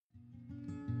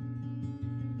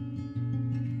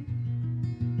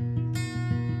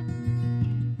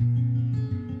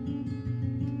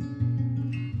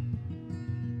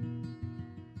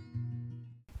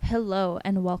hello,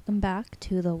 and welcome back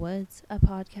to The Woods, a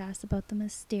podcast about the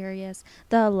mysterious,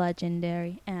 the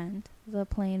legendary, and the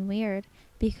plain weird,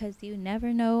 because you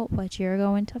never know what you're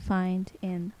going to find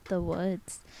in the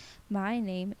woods. My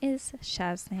name is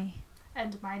Shaznay.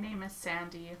 And my name is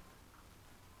Sandy.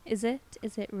 Is it?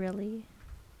 Is it really?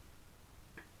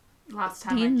 Last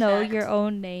time Do you I know checked. your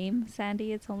own name,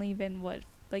 Sandy? It's only been,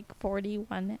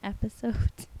 41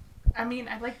 episodes? I mean,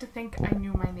 I'd like to think I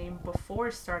knew my name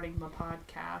before starting the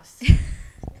podcast.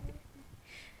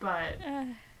 But,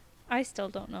 I still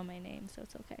don't know my name, so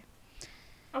it's okay.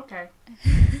 okay.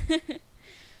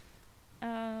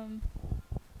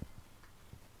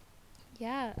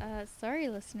 Sorry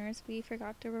listeners, we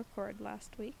forgot to record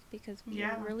last week because we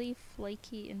were really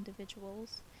flaky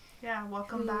individuals. Yeah,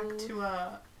 welcome back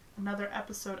to another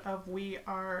episode of We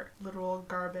Are Literal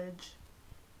Garbage.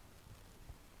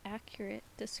 Accurate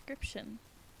description.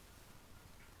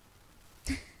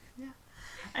 Yeah.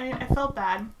 I mean, I felt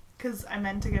bad because I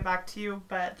meant to get back to you,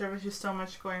 but there was just so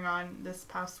much going on this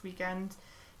past weekend.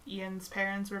 Ian's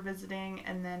parents were visiting,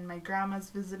 and then my grandma's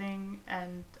visiting,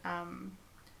 and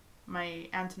my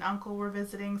aunt and uncle were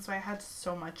visiting, so I had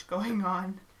so much going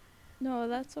on. No,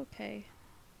 that's okay.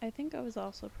 I think I was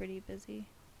also pretty busy.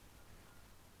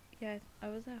 Yeah, I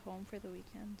was at home for the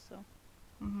weekend, so.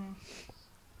 Mm-hmm.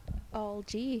 Oh,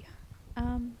 gee.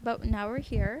 But now we're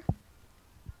here.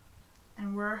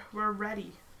 And we're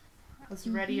ready. As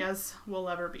ready as we'll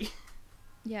ever be.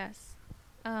 Yes.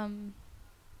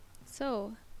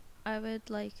 So, I would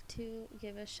like to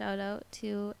give a shout out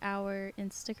to our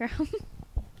Instagram.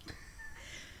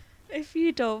 If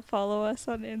you don't follow us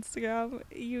on Instagram,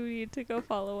 you need to go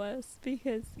follow us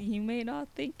because you may not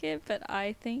think it, but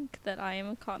I think that I am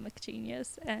a comic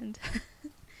genius, and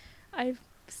I've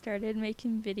started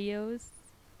making videos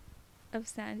of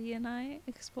Sandy and I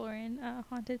exploring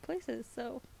haunted places,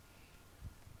 so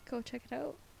go check it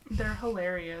out. They're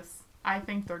hilarious. I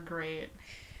think they're great.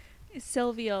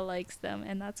 Sylvia likes them,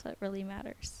 and that's what really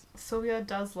matters. Sylvia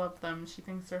does love them. She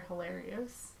thinks they're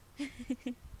hilarious.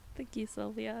 Thank you,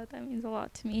 Sylvia. That means a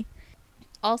lot to me.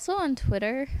 Also on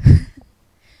Twitter.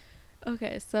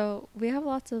 Okay, so we have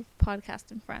lots of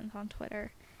podcasting friends on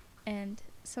Twitter, and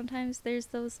sometimes there's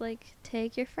those,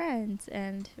 tag your friends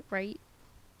and write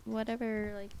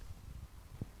whatever,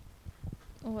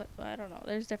 I don't know.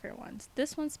 There's different ones.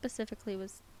 This one specifically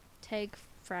was tag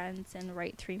friends and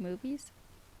write 3 movies.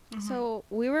 Mm-hmm. So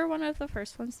we were one of the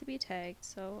first ones to be tagged,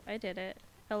 so I did it.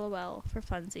 LOL for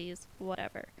funsies,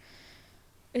 whatever.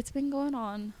 It's been going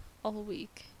on all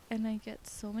week, and I get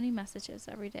so many messages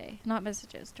every day. Not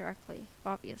messages directly,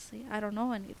 obviously. I don't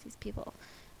know any of these people.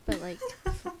 But,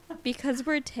 because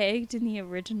we're tagged in the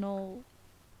original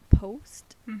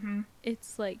post,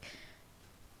 it's,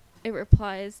 it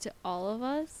replies to all of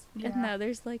us. Yeah. And now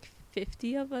there's,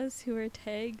 50 of us who are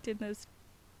tagged in this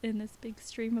big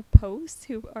stream of posts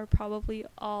who are probably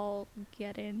all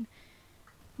getting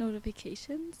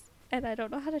notifications. And I don't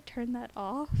know how to turn that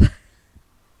off.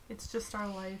 It's just our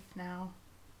life now.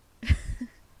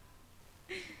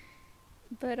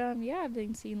 But, I've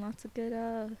been seeing lots of good,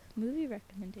 movie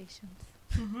recommendations.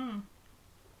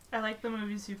 I like the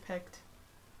movies you picked.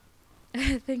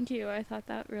 Thank you. I thought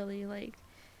that really,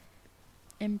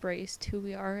 embraced who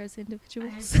we are as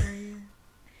individuals. I agree.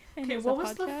 Okay, what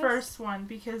was the first one?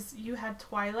 Because you had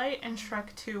Twilight and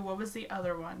Shrek 2. What was the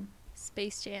other one?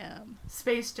 Space Jam.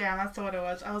 Space Jam, that's what it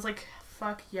was. I was like,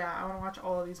 fuck yeah, I want to watch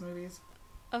all of these movies.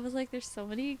 I was like, there's so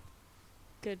many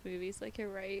good movies, you're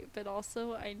right, but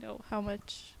also I know how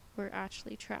much we're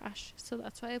actually trash, so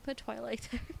that's why I put Twilight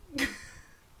there.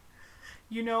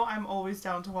 You know I'm always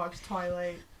down to watch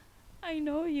Twilight. I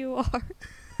know you are.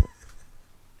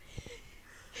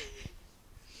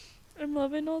 I'm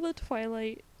loving all the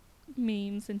Twilight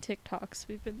memes and TikToks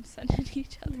we've been sending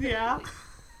each other. Yeah.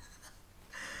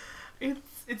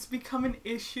 It's become an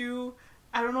issue.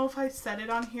 I don't know if I said it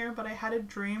on here, but I had a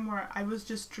dream where I was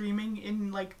just dreaming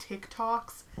in,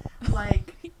 TikToks.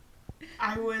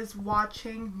 I was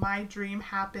watching my dream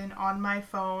happen on my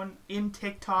phone in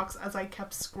TikToks as I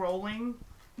kept scrolling.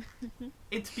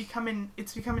 It's become an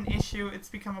issue. It's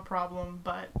become a problem,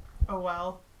 but oh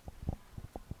well.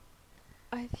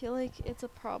 I feel like it's a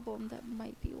problem that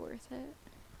might be worth it.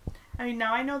 I mean,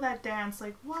 now I know that dance,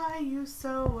 why you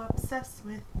so obsessed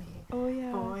with me? Oh,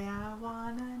 yeah. Boy, I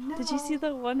wanna know. Did you see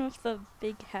the one with the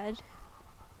big head?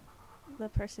 The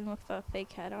person with the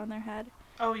fake head on their head?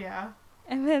 Oh, yeah.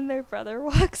 And then their brother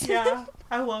walks in. Yeah,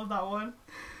 I love that one.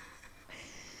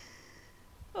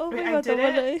 Oh my god,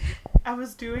 I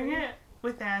was doing it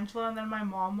with Angela, and then my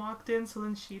mom walked in, so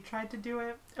then she tried to do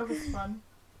it. It was fun.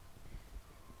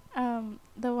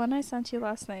 The one I sent you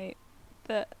last night,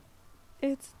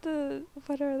 It's the,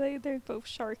 what are they? They're both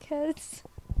shark heads.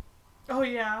 Oh,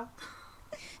 yeah.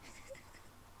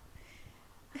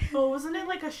 Oh, wasn't it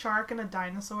like a shark and a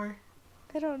dinosaur?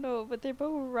 I don't know, but they're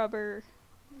both rubber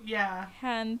Yeah.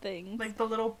 hand things. Like the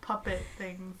little puppet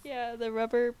things. Yeah, the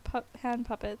rubber hand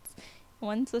puppets.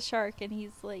 One's a shark, and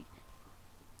he's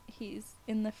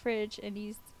in the fridge, and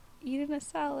he's eating a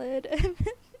salad, and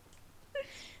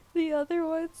the other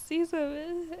one sees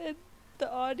him, and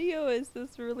the audio is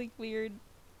this really weird,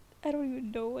 I don't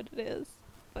even know what it is,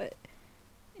 but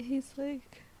he's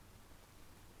like,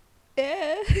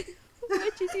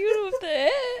 what you doing with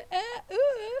the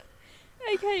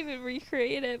I can't even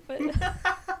recreate it, but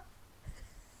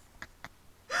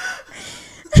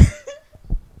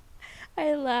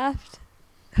I laughed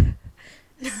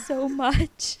so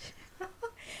much.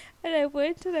 And I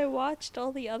went and I watched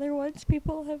all the other ones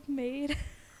people have made.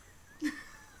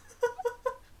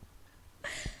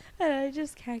 And I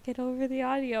just can't get over the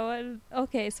audio. And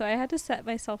okay, so I had to set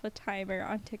myself a timer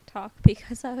on TikTok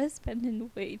because I was spending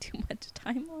way too much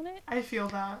time on it. I feel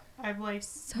that. I've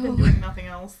been doing nothing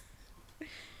else.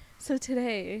 So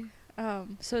today,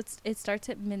 it starts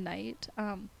at midnight.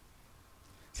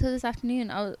 So this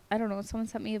afternoon, I don't know, someone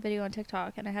sent me a video on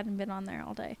TikTok, and I hadn't been on there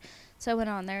all day. So I went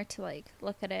on there to, like,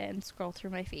 look at it and scroll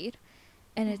through my feed.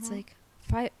 And it's, like,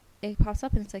 it pops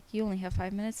up, and it's like, you only have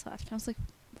 5 minutes left. And I was like,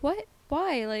 what?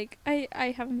 Why? Like,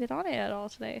 I haven't been on it at all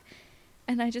today.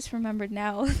 And I just remembered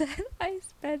now that I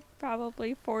spent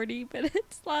probably 40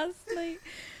 minutes last night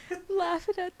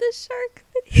laughing at the shark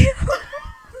video.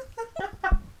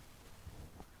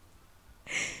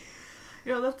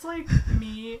 Yo, that's like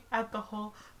me at the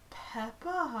whole,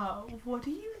 Peppa, what are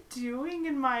you doing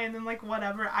in my, and then like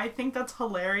whatever. I think that's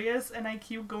hilarious, and I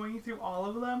keep going through all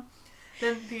of them.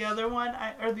 Then the other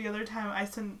time I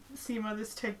sent Seema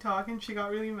this TikTok, and she got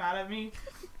really mad at me.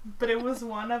 But it was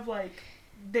one of like,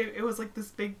 it was like this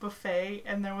big buffet,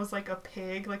 and there was like a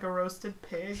pig, like a roasted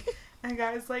pig. And the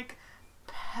guy's like,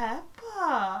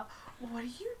 Peppa, what are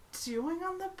you doing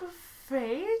on the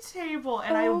buffet table?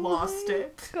 And I lost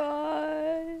it.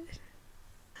 God.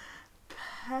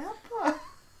 Peppa.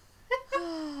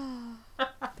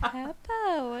 Peppa,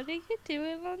 what are you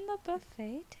doing on the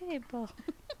buffet table?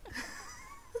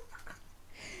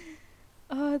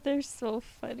 Oh, they're so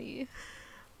funny.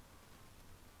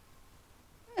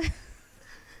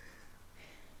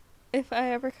 If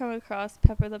I ever come across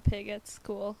Pepper the Pig at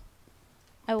school,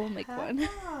 I will make one.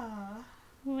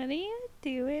 What are you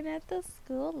doing at the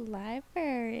school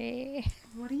library?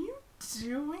 What are you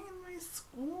doing in my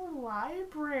school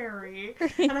library?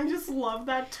 And I just love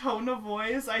that tone of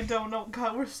voice. I don't know.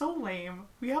 God, we're so lame.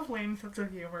 We have lame sense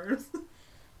of humor.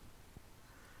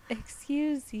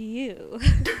 Excuse you.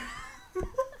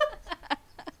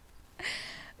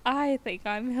 I think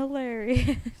I'm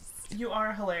hilarious. You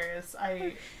are hilarious.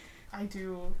 I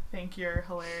do think you're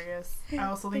hilarious. I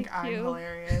also think I'm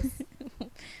hilarious.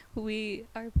 We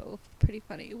are both pretty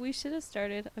funny. We should have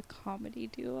started a comedy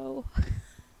duo.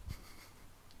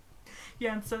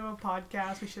 Yeah, instead of a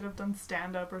podcast, we should have done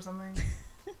stand-up or something.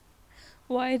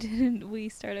 Why didn't we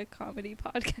start a comedy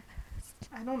podcast?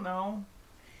 I don't know.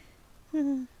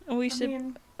 We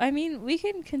should. We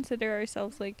can consider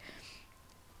ourselves like.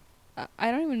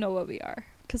 I don't even know what we are,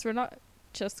 because we're not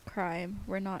just crime.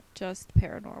 We're not just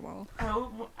paranormal.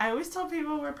 I always tell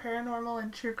people we're paranormal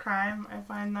and true crime. I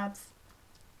find that's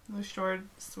the short,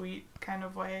 sweet kind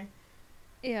of way.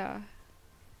 Yeah.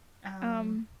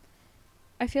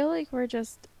 I feel like we're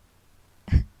just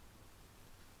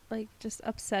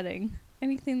upsetting.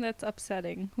 Anything that's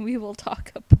upsetting, we will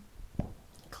talk about.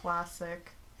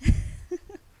 Classic.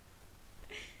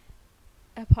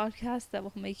 A podcast that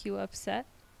will make you upset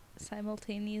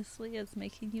simultaneously as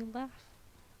making you laugh.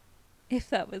 If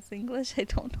that was English, I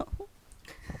don't know.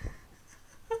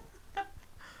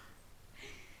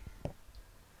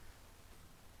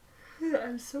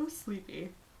 I'm so sleepy.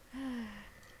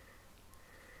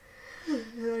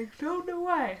 I don't know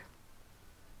why.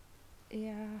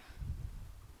 Yeah,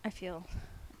 I feel.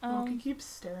 Loki keeps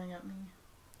staring at me.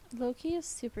 Loki is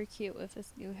super cute with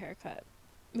his new haircut.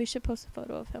 We should post a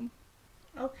photo of him.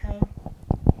 Okay.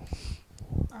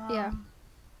 Yeah.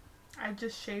 I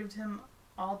just shaved him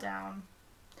all down.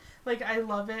 Like, I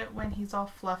love it when he's all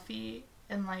fluffy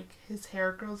and, like, his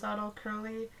hair grows out all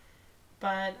curly.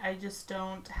 But I just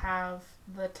don't have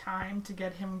the time to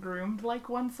get him groomed, like,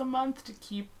 once a month to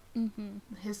keep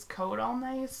his coat all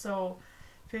nice. So,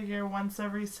 figure once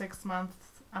every 6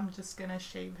 months, I'm just gonna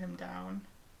shave him down.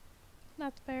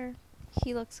 That's fair.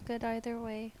 He looks good either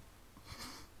way.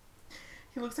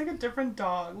 He looks like a different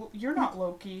dog. You're not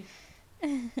Loki.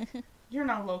 You're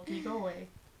not Loki. Go away.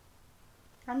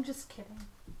 I'm just kidding.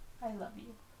 I love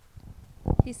you.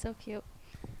 He's so cute.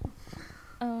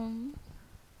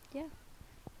 Yeah.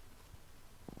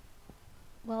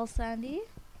 Well, Sandy,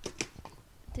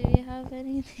 do we have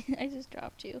anything? I just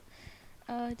dropped you.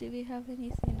 Do we have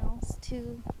anything else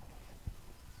to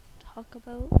talk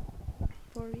about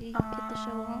before we get the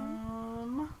show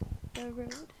on the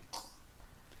road?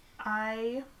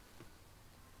 I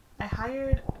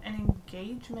hired an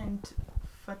engagement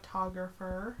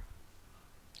photographer.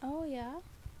 Oh, yeah?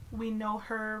 We know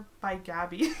her by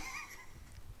Gabby.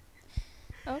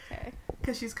 Okay.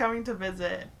 Because she's coming to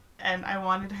visit, and I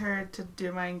wanted her to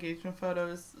do my engagement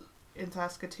photos in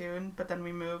Saskatoon, but then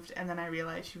we moved, and then I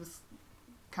realized she was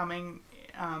coming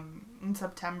in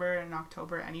September and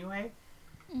October anyway.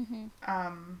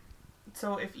 Mm-hmm.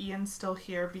 So if Ian's still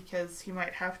here, because he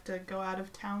might have to go out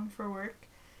of town for work,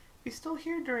 if he's still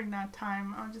here during that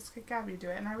time, I'll just get Gabby to do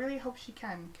it, and I really hope she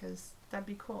can, because that'd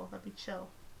be cool. That'd be chill.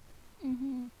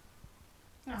 Mm-hmm.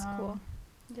 That's cool.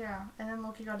 Yeah, and then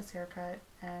Loki got his haircut,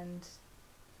 and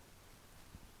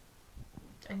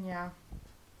yeah.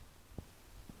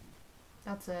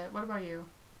 That's it. What about you?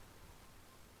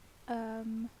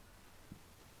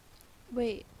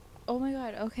 Wait. Oh my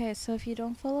god. Okay, so if you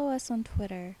don't follow us on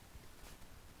Twitter...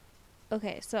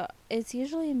 Okay, so it's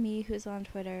usually me who's on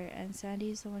Twitter, and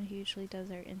Sandy's the one who usually does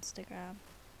our Instagram.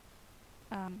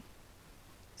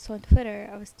 So on Twitter,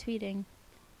 I was tweeting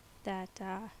that,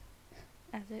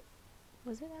 as it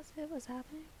was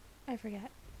happening? I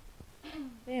forget.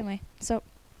 But anyway, so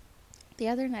the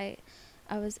other night,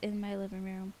 I was in my living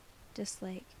room, just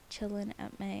like chilling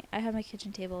at I have my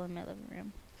kitchen table in my living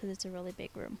room, because it's a really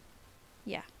big room.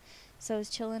 Yeah. So I was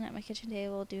chilling at my kitchen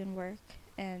table, doing work,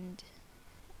 and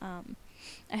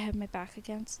I had my back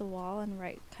against the wall, and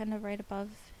right above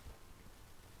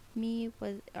me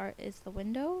is the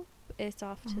window. It's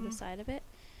off to the side of it,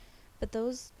 but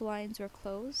those blinds were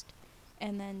closed,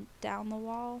 and then down the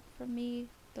wall from me,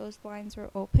 those blinds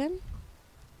were open.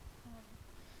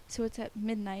 So it's at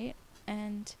midnight,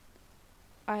 and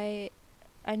I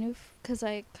knew, because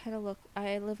I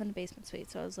live in a basement suite,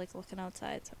 so I was like looking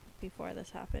outside before this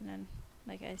happened, and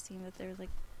like I seen that there was like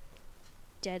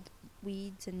dead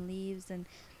weeds and leaves, and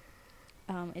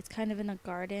it's kind of in a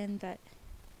garden that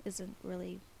isn't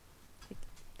really, like,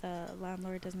 the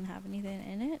landlord doesn't have anything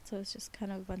in it, so it's just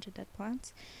kind of a bunch of dead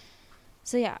plants.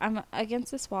 So yeah, I'm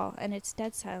against this wall, and it's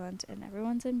dead silent, and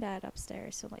everyone's in bed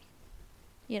upstairs, so like,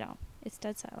 you know, it's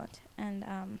dead silent, and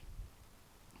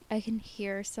I can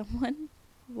hear someone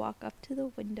walk up to the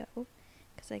window,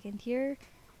 because I can hear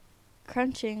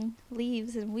crunching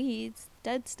leaves and weeds,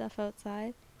 dead stuff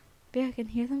outside. But yeah, I can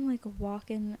hear them like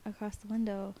walking across the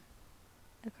window,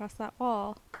 across that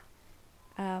wall.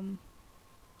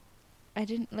 I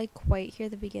didn't like quite hear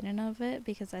the beginning of it,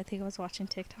 because I think I was watching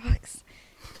TikToks,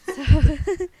 so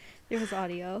there was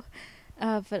audio.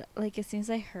 But like as soon as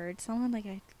I heard someone, like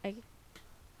I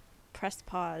pressed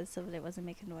pause so that it wasn't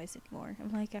making noise anymore.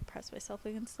 And like I pressed myself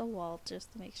against the wall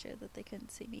just to make sure that they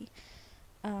couldn't see me.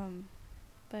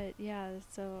 But yeah,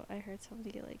 so I heard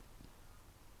somebody like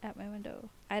at my window.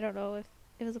 I don't know if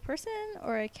it was a person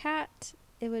or a cat.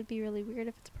 It would be really weird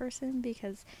if it's a person,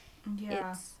 because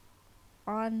it's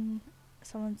on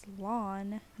someone's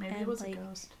lawn. Maybe it was like, a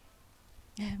ghost.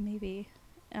 Yeah, maybe.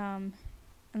 And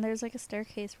there's like a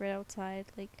staircase right outside,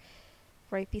 like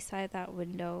right beside that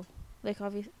window. Like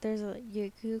obviously there's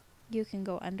you can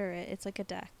go under it. It's like a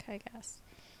deck, I guess.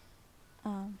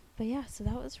 But yeah, so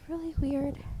that was really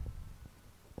weird.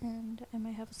 And I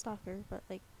might have a stalker, but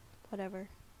like whatever.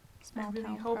 Small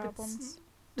town problems.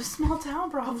 The small town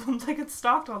problems. I get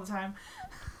stalked all the time.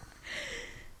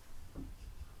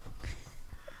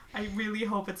 I really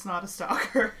hope it's not a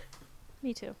stalker.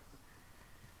 Me too.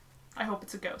 I hope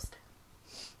it's a ghost.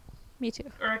 Me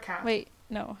too. Or a cat. Wait,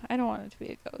 no, I don't want it to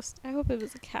be a ghost. I hope it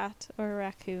was a cat or a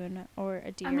raccoon or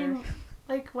a deer. I mean,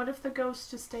 like, what if the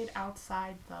ghost just stayed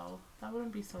outside, though? That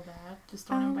wouldn't be so bad. Just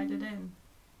don't invite it in.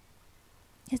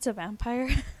 It's a vampire.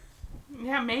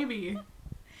 Yeah, maybe.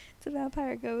 It's a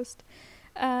vampire ghost.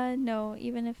 No,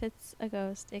 even if it's a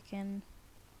ghost, it can...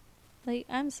 Like,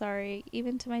 I'm sorry,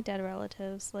 even to my dead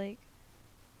relatives, like...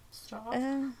 Stop.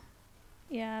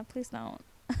 Yeah, please don't.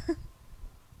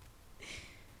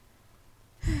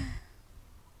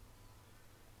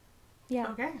 Yeah.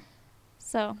 Okay.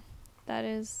 So, that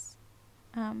is...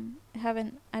 I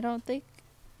don't think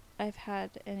I've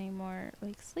had any more,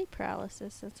 like, sleep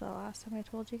paralysis since the last time I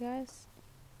told you guys.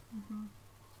 Mm-hmm.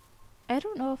 I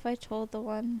don't know if I told the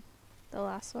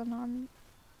last one on...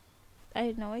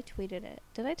 I know I tweeted it.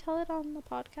 Did I tell it on the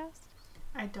podcast?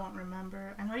 I don't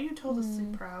remember. I know you told a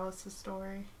sleep paralysis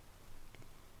story.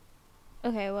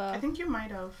 Okay, well, I think you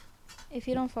might have. if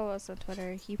you don't follow us on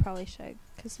Twitter, you probably should,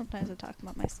 because sometimes I talk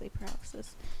about my sleep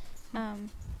paralysis.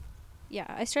 Yeah,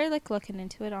 I started, like, looking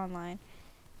into it online,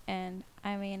 and,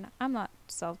 I mean, I'm not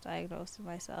self-diagnosing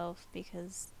myself,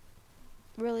 because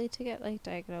really, to get, like,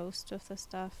 diagnosed with this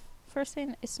stuff, first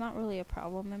thing, it's not really a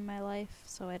problem in my life,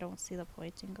 so I don't see the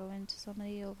point in going to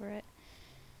somebody over it.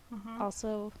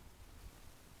 Also,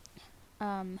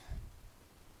 I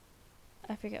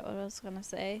forget what I was gonna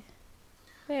say.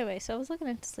 But anyway, so I was looking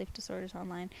into sleep disorders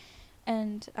online,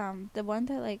 and the one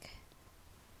that, like,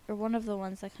 or one of the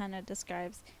ones that kind of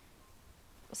describes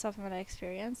something that I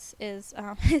experience is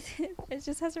it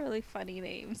just has a really funny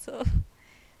name. So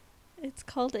it's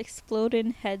called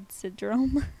exploding head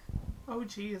syndrome, Oh,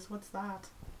 geez, what's that?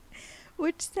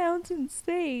 which sounds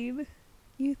insane.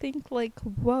 You think, like,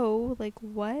 whoa, like,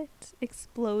 what?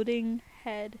 Exploding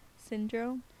head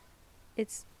syndrome?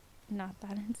 It's not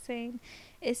that insane.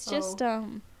 It's just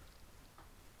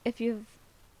if you've,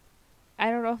 I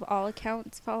don't know if all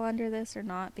accounts fall under this or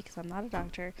not, because I'm not a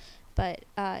doctor, but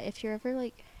if you're ever,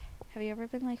 like, have you ever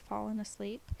been, like, falling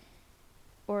asleep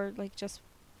or, like, just,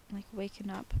 like, waking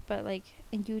up, but, like,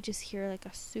 and you just hear, like,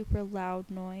 a super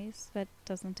loud noise that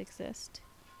doesn't exist?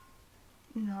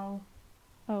 No.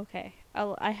 Okay.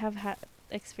 I have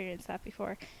experienced that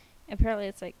before. Apparently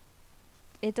it's, like,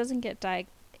 it doesn't get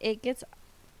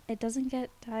it doesn't get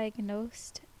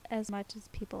diagnosed as much as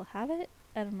people have it.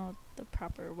 I don't know the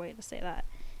proper way to say that.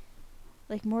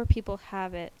 Like, more people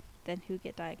have it than who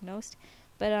get diagnosed.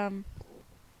 But,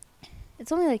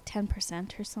 it's only like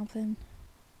 10% or something.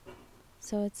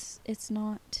 So it's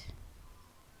not...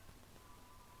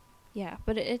 Yeah,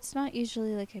 but it's not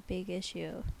usually, like, a big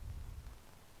issue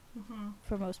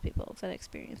for most people that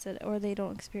experience it. Or they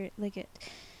don't experience... Like,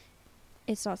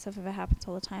 it's not something that happens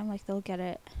all the time. Like, they'll get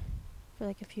it for,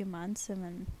 like, a few months and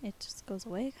then it just goes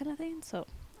away kind of thing. So,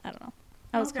 I don't know.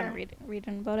 I was kind of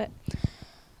reading about it.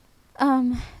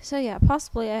 So yeah,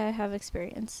 possibly I have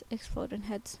experienced exploding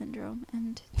head syndrome,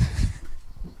 and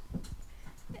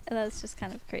that's just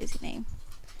kind of a crazy name.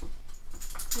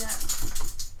 Yeah.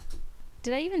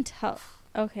 Did I even tell?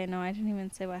 Okay, no, I didn't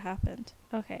even say what happened.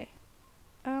 Okay.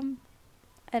 I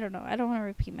don't know. I don't want to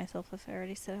repeat myself if I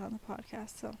already said it on the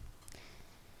podcast, so.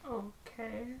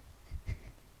 Okay.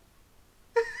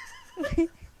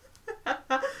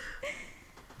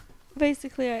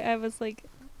 Basically, I was, like,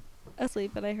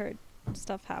 asleep and I heard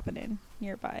stuff happening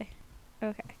nearby.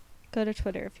 Okay. Go to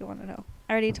Twitter if you want to know.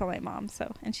 I already told my mom,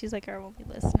 so, and she's, like, our only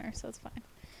listener, so it's fine.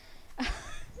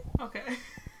 Okay.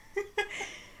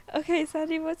 Okay,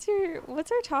 Sandy, what's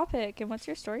our topic and what's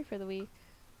your story for the week?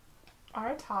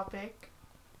 Our topic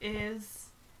is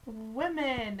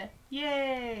women.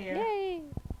 Yay! Yay!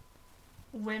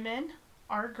 Women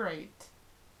are great.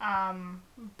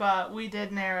 But we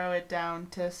did narrow it down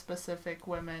to specific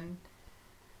women.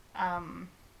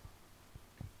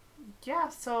 Yeah,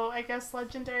 so I guess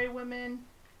legendary women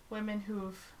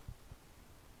who've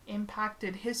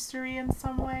impacted history in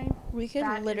some way. We could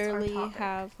literally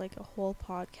have, like, a whole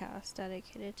podcast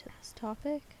dedicated to this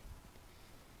topic.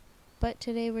 But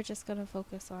today we're just going to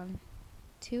focus on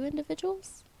 2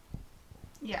 individuals.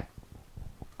 Yeah.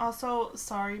 Also,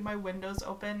 sorry, my window's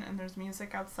open and there's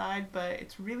music outside, but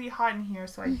it's really hot in here,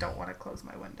 so I don't want to close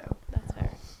my window. That's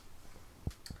fair.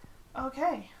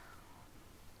 Okay.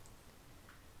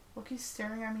 Loki's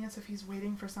staring at me as if he's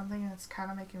waiting for something, and it's kind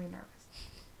of making me nervous.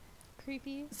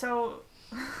 Creepy. So,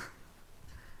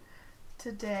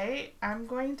 today I'm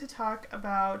going to talk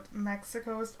about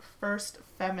Mexico's first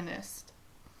feminist.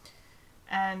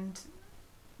 And,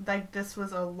 like, this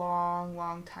was a long,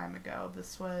 long time ago.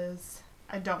 This was...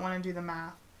 I don't want to do the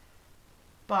math.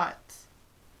 But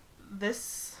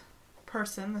this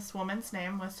person, this woman's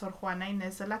name was Sor Juana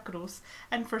Inez de la Cruz.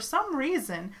 And for some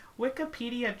reason,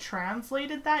 Wikipedia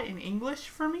translated that in English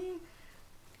for me.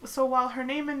 So while her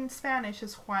name in Spanish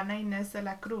is Juana Inez de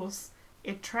la Cruz,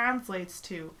 it translates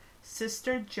to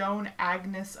Sister Joan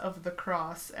Agnes of the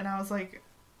Cross. And I was like,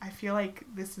 I feel like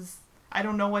this is... I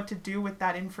don't know what to do with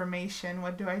that information.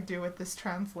 What do I do with this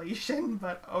translation?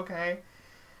 But okay.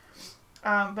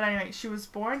 But anyway, she was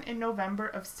born in November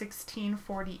of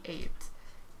 1648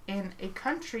 in a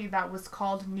country that was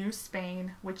called New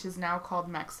Spain, which is now called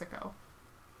Mexico.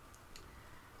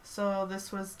 So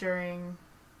this was during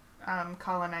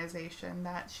colonization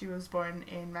that she was born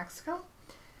in Mexico.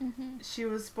 Mm-hmm. She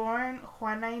was born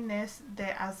Juana Inés de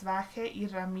Asvaje y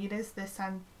Ramírez de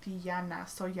Santillana.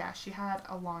 So yeah, she had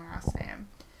a long-ass name.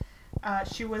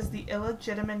 She was the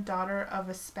illegitimate daughter of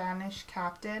a Spanish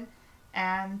captain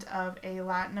and of a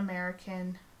Latin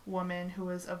American woman who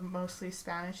was of mostly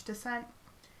Spanish descent.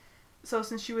 So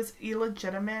since she was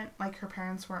illegitimate, like her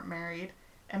parents weren't married,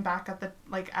 and back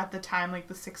at the time, like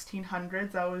the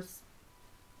 1600s, that was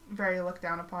very looked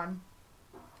down upon.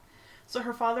 So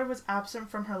her father was absent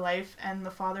from her life, and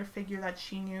the father figure that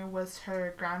she knew was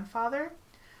her grandfather,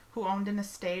 who owned an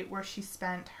estate where she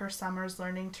spent her summers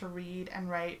learning to read and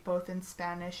write both in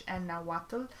Spanish and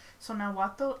Nahuatl. So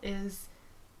Nahuatl is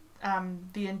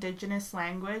the indigenous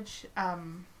language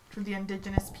for the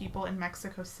indigenous people in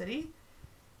Mexico City,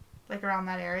 like around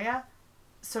that area.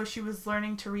 So she was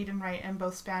learning to read and write in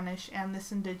both Spanish and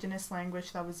this indigenous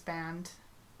language that was banned,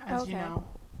 as you know,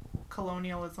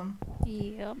 colonialism.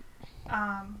 Yep.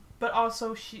 But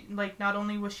also she, like, not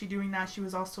only was she doing that, she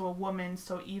was also a woman,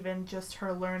 so even just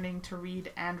her learning to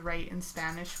read and write in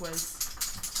Spanish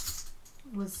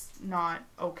was not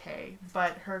okay.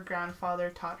 But her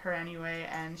grandfather taught her anyway,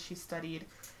 and she studied,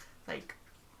 like,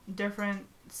 different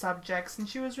subjects, and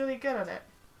she was really good at it.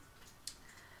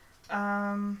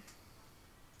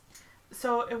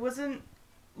 So it wasn't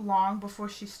long before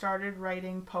she started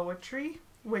writing poetry,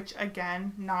 which,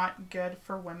 again, not good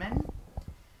for women.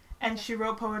 And she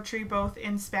wrote poetry both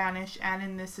in Spanish and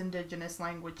in this indigenous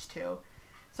language too.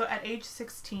 So at age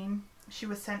 16, she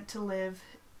was sent to live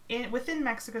within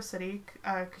Mexico City,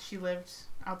 because she lived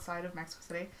outside of Mexico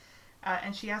City.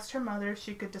 And she asked her mother if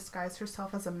she could disguise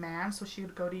herself as a man so she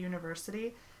would go to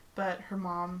university. But her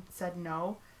mom said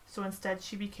no. So instead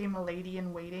she became a lady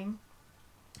in waiting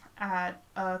at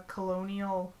a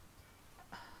colonial...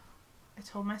 I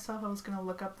told myself I was going to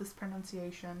look up this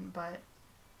pronunciation, but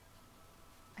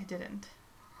I didn't.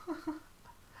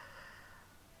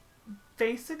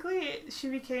 Basically, she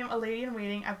became a lady in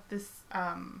waiting at this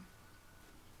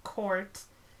court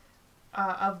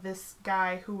of this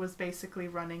guy who was basically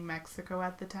running Mexico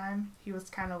at the time. He was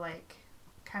kind of like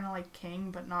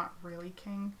king, but not really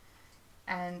king.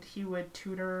 And he would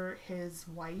tutor his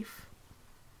wife.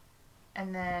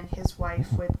 And then his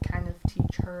wife would kind of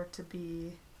teach her to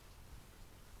be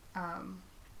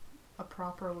a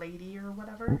proper lady or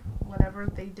whatever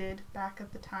they did back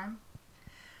at the time.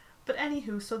 But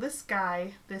anywho, so this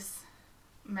guy, this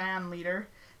man leader,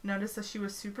 noticed that she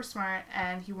was super smart,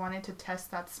 and he wanted to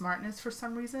test that smartness for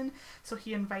some reason. So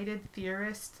he invited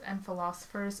theorists and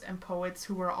philosophers and poets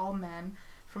who were all men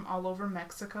from all over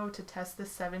Mexico to test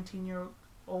this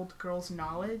 17-year-old girl's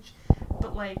knowledge.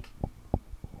 But, like,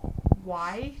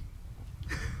 why?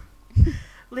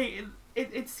 Like,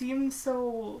 it seems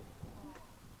so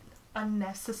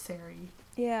unnecessary.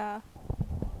 Yeah.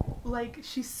 Like,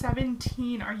 she's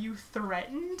 17. Are you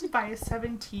threatened by a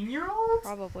 17-year-old?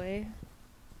 Probably.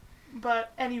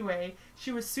 But anyway,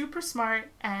 she was super smart,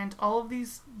 and all of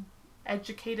these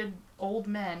educated old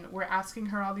men were asking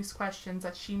her all these questions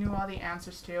that she knew all the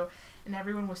answers to, and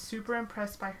everyone was super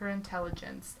impressed by her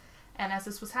intelligence. And as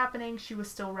this was happening, she was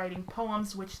still writing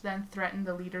poems, which then threatened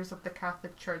the leaders of the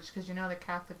Catholic Church, because you know the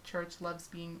Catholic Church loves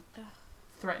being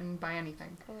threatened by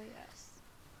anything. Oh, yes.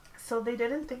 So they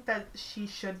didn't think that she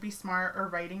should be smart or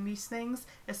writing these things,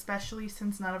 especially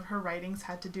since none of her writings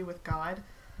had to do with God.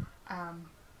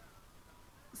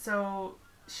 So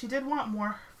she did want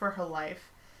more for her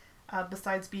life,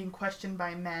 besides being questioned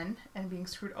by men and being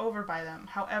screwed over by them.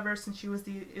 However, since she was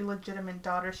the illegitimate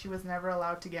daughter, she was never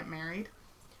allowed to get married.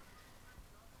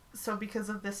 So because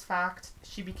of this fact,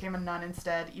 she became a nun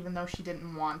instead, even though she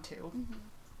didn't want to.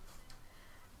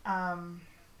 Mm-hmm.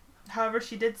 However,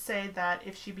 she did say that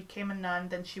if she became a nun,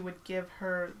 then it would give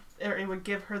her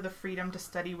the freedom to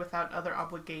study without other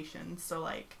obligations. So,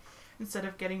 like, instead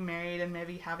of getting married and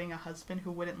maybe having a husband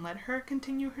who wouldn't let her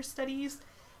continue her studies,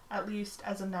 at least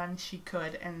as a nun she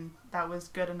could, and that was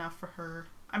good enough for her.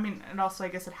 I mean, and also I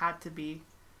guess it had to be,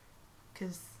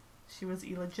 because she was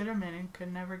illegitimate and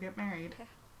could never get married. Okay.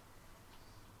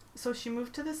 So she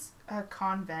moved to this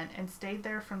convent and stayed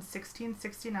there from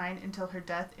 1669 until her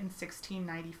death in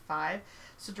 1695.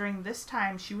 So during this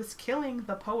time, she was killing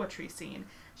the poetry scene.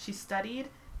 She studied,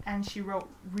 and she wrote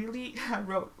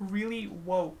really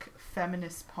woke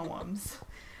feminist poems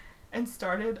and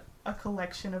started a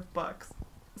collection of books.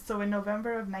 So in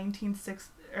November of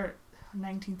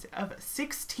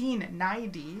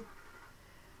 1690,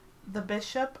 the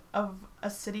bishop of a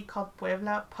city called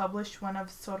Puebla published one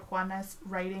of Sor Juana's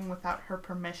writing without her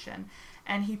permission,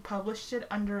 and he published it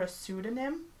under a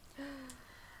pseudonym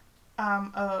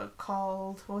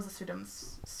called, what was the pseudonym?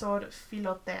 Sor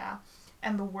Filotea.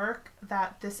 And the work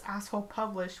that this asshole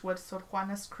published was Sor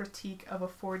Juana's critique of a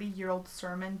 40-year-old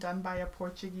sermon done by a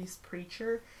Portuguese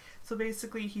preacher. So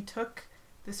basically he took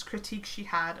this critique she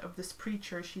had of this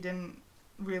preacher she didn't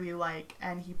really like,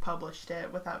 and he published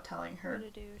it without telling her. What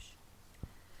a douche.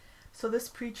 So this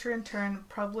preacher in turn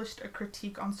published a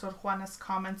critique on Sor Juana's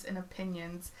comments and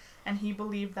opinions, and he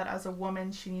believed that as a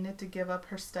woman she needed to give up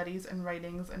her studies and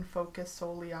writings and focus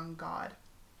solely on God.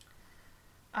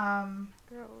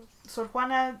 Sor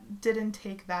Juana didn't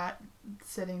take that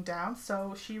sitting down,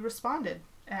 so she responded,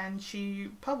 and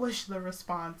she published the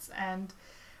response, and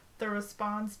the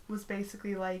response was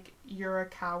basically like, you're a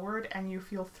coward and you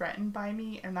feel threatened by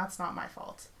me, and that's not my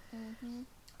fault.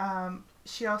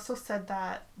 She also said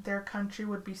that their country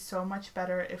would be so much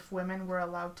better if women were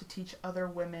allowed to teach other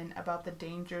women about the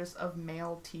dangers of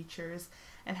male teachers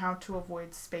and how to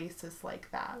avoid spaces like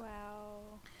that.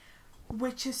 Wow.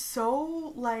 Which is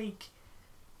so, like,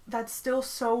 that's still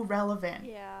so relevant.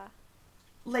 Yeah.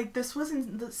 Like, this was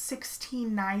in the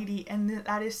 1690, and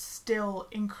that is still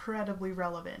incredibly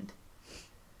relevant.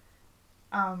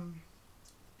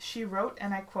 She wrote,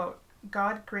 and I quote,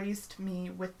 "God graced me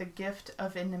with the gift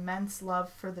of an immense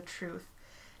love for the truth,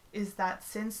 is that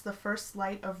since the first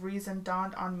light of reason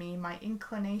dawned on me, my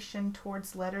inclination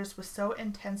towards letters was so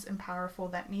intense and powerful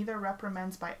that neither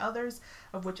reprimands by others,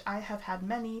 of which I have had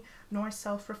many, nor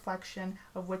self-reflection,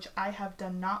 of which I have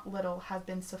done not little, have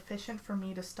been sufficient for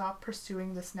me to stop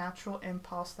pursuing this natural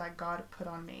impulse that God put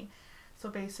on me." So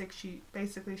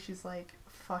basically she's like,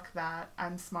 fuck that,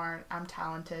 I'm smart, I'm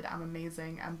talented, I'm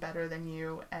amazing, I'm better than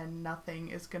you, and nothing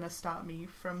is gonna stop me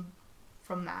from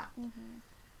that.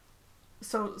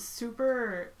 So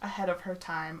super ahead of her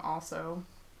time also.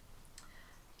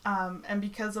 And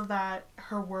because of that,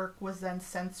 her work was then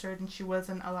censored and she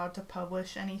wasn't allowed to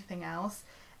publish anything else,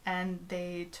 and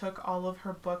they took all of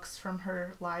her books from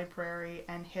her library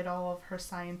and hid all of her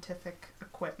scientific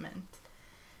equipment.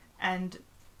 And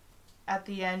at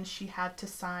the end, she had to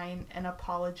sign an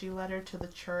apology letter to the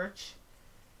church,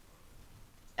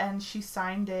 and she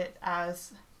signed it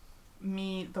as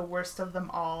 "me, the worst of them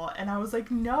all," and I was like,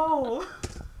 no.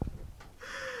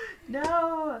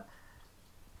 No.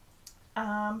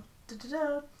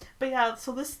 But yeah,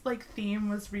 so this like theme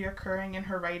was reoccurring in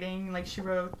her writing. Like she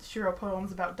wrote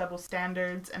poems about double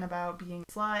standards and about being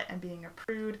a slut and being a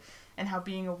prude, and how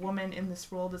being a woman in this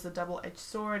world is a double-edged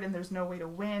sword and there's no way to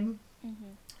win.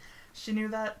 She knew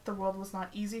that the world was not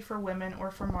easy for women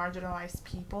or for marginalized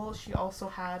people. She also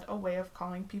had a way of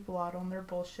calling people out on their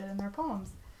bullshit in their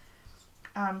poems.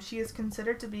 She is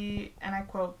considered to be, and I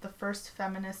quote, "the first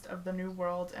feminist of the New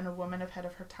World and a woman ahead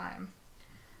of her time."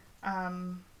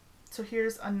 So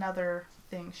here's another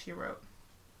thing she wrote.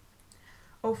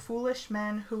 "O foolish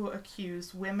men who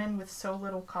accuse women with so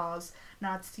little cause,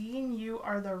 not seeing you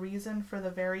are the reason for the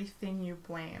very thing you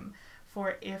blame.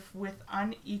 For if with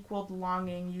unequaled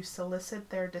longing you solicit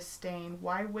their disdain,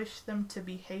 why wish them to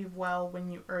behave well when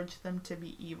you urge them to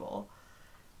be evil?"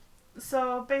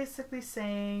 So basically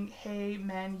saying, hey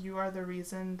men, you are the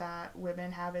reason that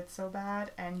women have it so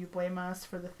bad, and you blame us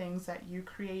for the things that you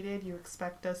created. You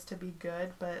expect us to be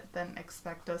good, but then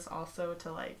expect us also to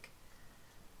like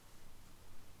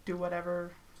do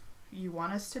whatever you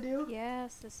want us to do. Yeah,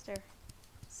 sister.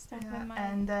 Snap Yeah, my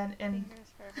and then in fingers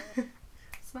for her.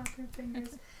 snap your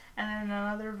fingers. And in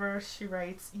another verse she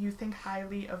writes, "You think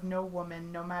highly of no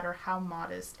woman, no matter how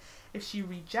modest. If she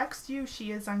rejects you,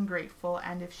 she is ungrateful,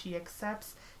 and if she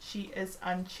accepts, she is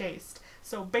unchaste."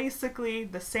 So basically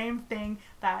the same thing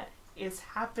that is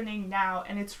happening now,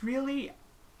 and it's really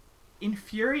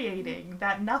infuriating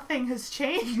that nothing has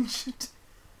changed.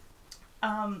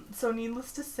 So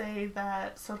needless to say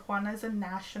that Sor Juana is a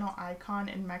national icon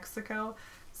in Mexico.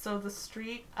 So the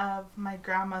street of my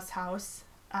grandma's house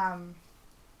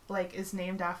is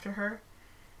named after her,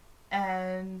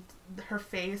 and her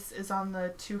face is on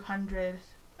the 200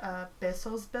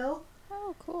 pesos bill.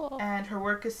 Oh, cool. And her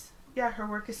work is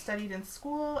studied in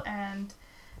school, and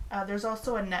there's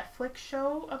also a Netflix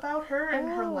show about her and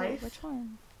her life. Which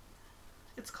one?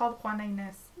 It's called Juana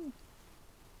Inez.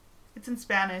 It's in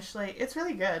Spanish. Like, it's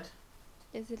really good.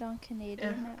 Is it on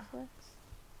Canadian Netflix?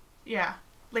 Yeah,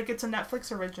 like it's a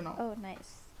Netflix original. Oh,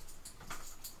 nice.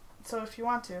 So if you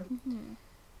want to.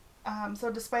 So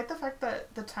despite the fact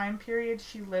that the time period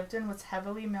she lived in was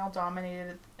heavily male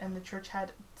dominated and the church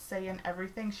had say in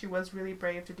everything, she was really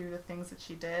brave to do the things that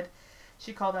she did.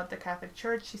 She called out the Catholic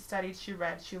Church, she studied, she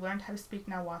read, she learned how to speak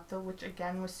Nahuatl, which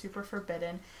again was super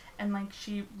forbidden, and like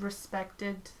she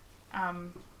respected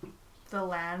the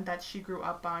land that she grew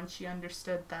up on. She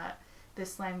understood that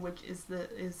this language is the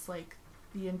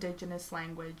indigenous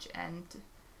language, and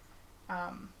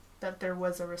that there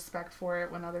was a respect for it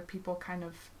when other people kind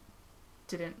of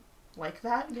didn't like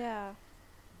that. Yeah.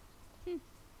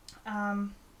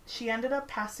 She ended up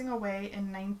passing away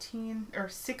in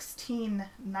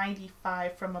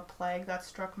 1695 from a plague that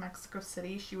struck Mexico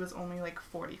City. She was only like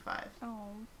 45.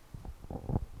 Oh.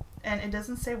 And it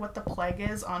doesn't say what the plague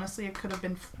is. Honestly, it could have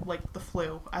been like the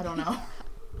flu. I don't know.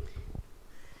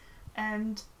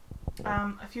 And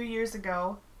a few years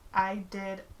ago, I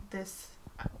did this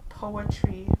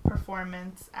poetry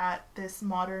performance at this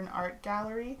modern art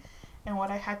gallery. And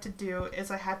what I had to do is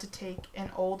I had to take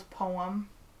an old poem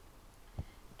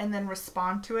and then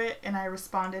respond to it. And I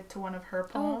responded to one of her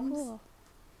poems. Oh, cool.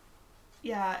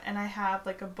 Yeah, and I have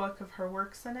like a book of her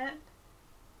works in it.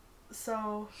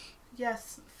 So,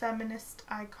 yes, feminist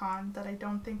icon that I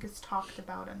don't think is talked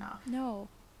about enough. No.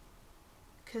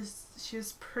 Because she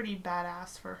was pretty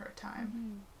badass for her time.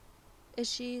 Mm-hmm.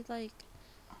 Is she like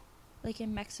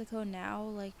in Mexico now?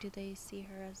 Like, do they see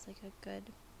her as like a good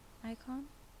icon?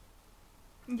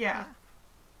 Yeah.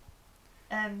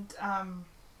 And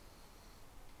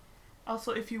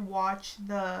also, if you watch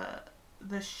the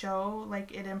show,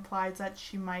 like, it implies that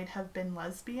she might have been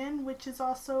lesbian, which is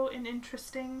also an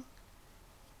interesting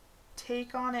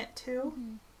take on it too.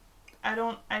 Mm-hmm.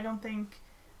 I don't think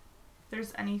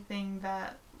there's anything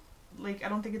that, like, I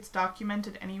don't think it's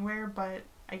documented anywhere, but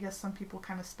I guess some people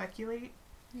kind of speculate.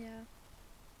 Yeah.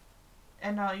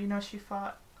 And you know, she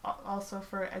fought also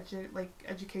for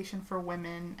education for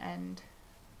women, and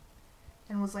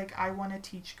was like, I want to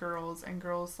teach girls, and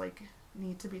girls like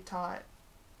need to be taught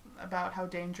about how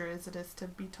dangerous it is to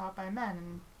be taught by men.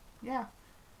 And yeah.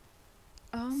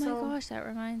 Oh my gosh, that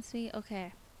reminds me.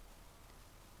 Okay.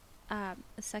 The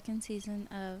second season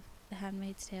of The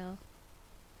Handmaid's Tale.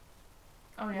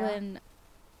 Oh yeah. When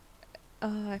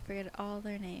I forget all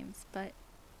their names, but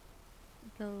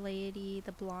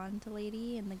the blonde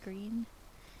lady in the green.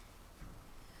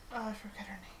 Oh, I forget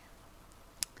her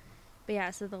name. But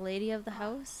yeah, so the lady of the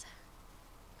house.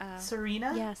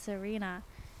 Serena? Yeah, Serena.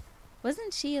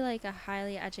 Wasn't she like a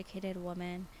highly educated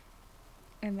woman?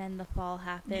 And then the fall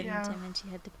happened, Yeah. and then she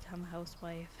had to become a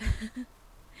housewife.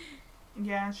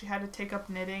 Yeah, and she had to take up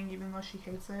knitting even though she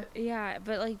hates it. Yeah,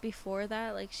 but like before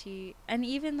that, like she, and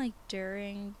even like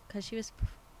during, because she was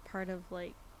part of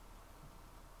like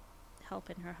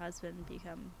helping her husband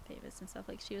become famous and stuff.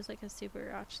 Like she was like a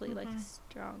super actually like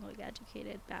strong, like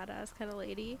educated, badass kind of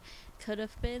lady. Could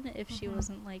have been if she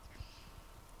wasn't like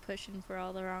pushing for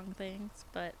all the wrong things,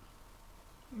 but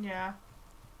yeah.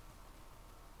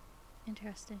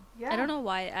 Interesting. Yeah. I don't know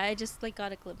why. I just like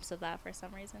got a glimpse of that for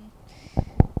some reason.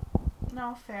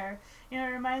 No, fair. You know,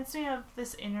 it reminds me of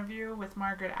this interview with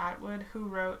Margaret Atwood, who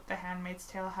wrote The Handmaid's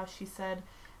Tale, how she said,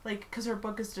 like, because her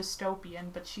book is dystopian,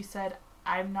 but she said,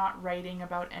 I'm not writing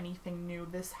about anything new.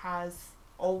 This has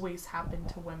always happened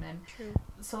to women. True.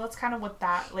 So that's kind of what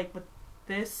that, like, what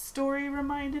this story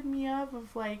reminded me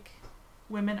of like,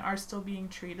 women are still being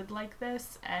treated like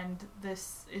this, and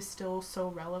this is still so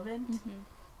relevant.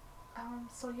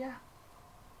 So yeah.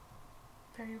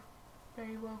 Very,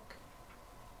 very woke.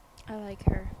 I like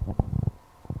her.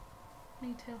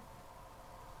 Me too.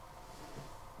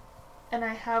 And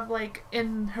I have like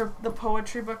in the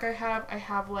poetry book I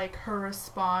have like her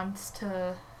response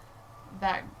to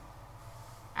that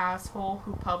asshole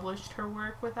who published her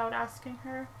work without asking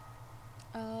her.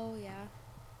 Oh yeah.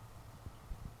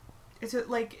 Is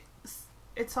it like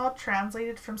it's all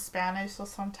translated from Spanish, so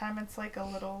sometimes it's like a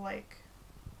little like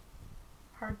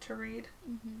hard to read.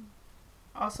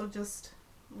 Also, just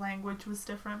language was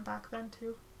different back then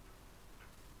too.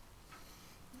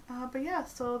 But yeah,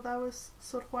 so that was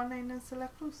Sor Juana Inez de la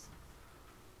Cruz.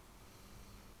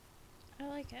 I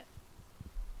like it.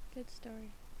 Good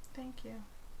story. Thank you.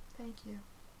 Thank you.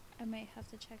 I might have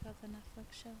to check out the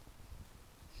Netflix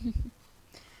show.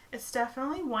 It's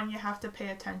definitely one you have to pay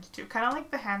attention to. Kind of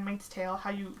like The Handmaid's Tale, how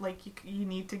you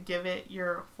need to give it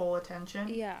your full attention.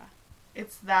 Yeah.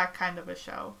 It's that kind of a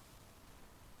show.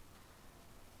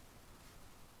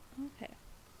 Okay.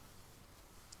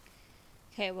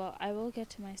 Okay, well, I will get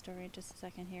to my story in just a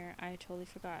second here. I totally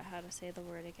forgot how to say the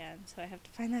word again, so I have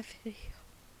to find that video.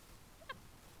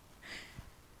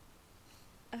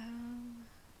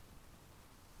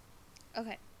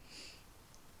 Okay.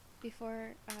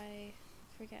 Before I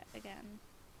forget again.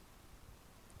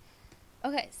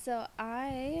 Okay, so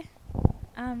I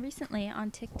recently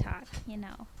on TikTok, you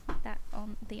know,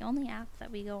 the only app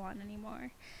that we go on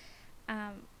anymore.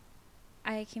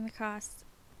 I came across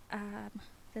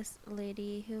this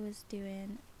lady who was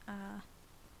doing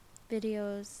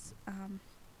videos.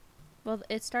 Well,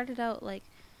 it started out like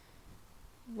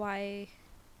why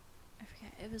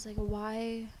it was like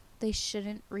why they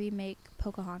shouldn't remake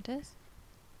Pocahontas,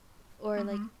 or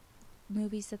like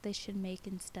movies that they should make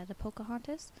instead of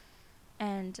Pocahontas.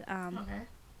 And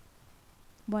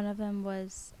one of them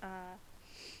was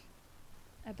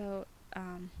about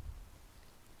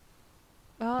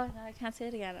Oh, no, I can't say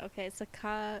it again. Okay,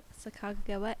 Sacagawea.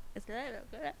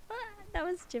 That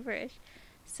was gibberish.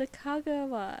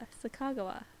 Sacagawea.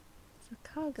 Sacagawea.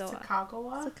 Sacagawea.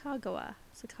 Sacagawea? Sacagawea.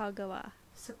 Sacagawea.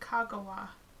 Sacagawea.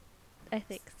 I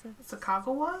think so.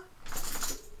 Sacagawea?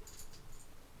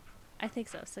 I think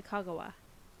so. Sacagawea.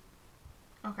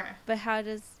 Okay. But how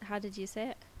did you say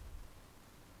it?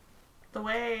 The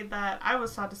way that I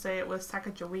was taught to say it was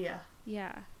Sacagawea.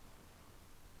 Yeah.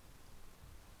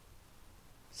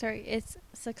 Sorry, it's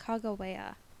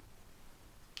Sacagawea.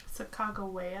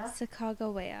 Sacagawea?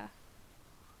 Sacagawea.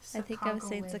 I think I was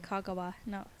saying Sacagawea.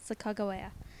 No,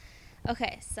 Sacagawea.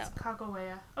 Okay, so.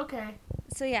 Sacagawea. Okay.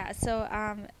 So yeah,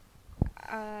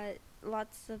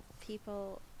 lots of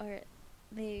people, or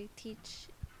they teach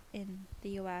in the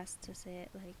U.S. to say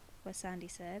it like what Sandy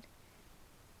said.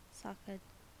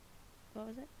 What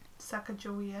was it?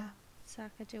 Sacagawea.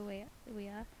 Sacagawea.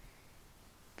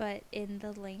 But in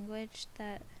the language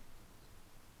that,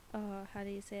 how do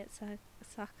you say it?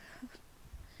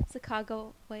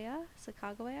 Sacagawea?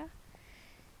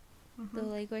 Mm-hmm. The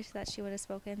language that she would have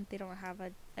spoken, they don't have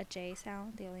a J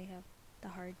sound. They only have the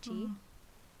hard G.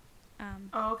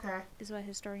 Oh, okay. Is what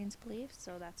historians believe.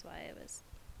 So that's why it was,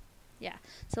 yeah.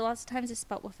 So lots of times it's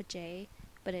spelt with a J,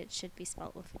 but it should be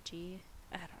spelt with a G.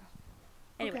 I don't know.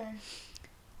 Anyway. Okay.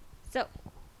 So,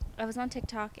 I was on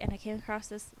TikTok and I came across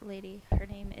this lady. Her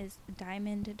name is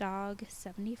Diamond Dog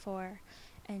 74,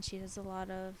 and she does a lot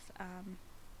of,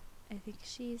 I think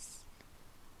she's,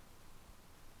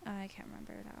 I can't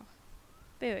remember now.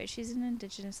 But anyway, she's an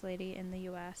indigenous lady in the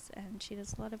U.S. and she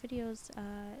does a lot of videos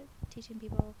teaching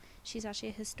people. She's actually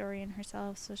a historian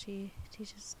herself, so she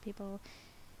teaches people,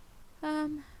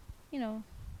 things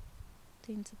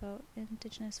about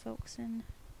indigenous folks in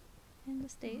the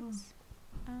States.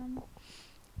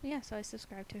 Yeah, so I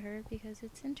subscribe to her because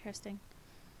it's interesting.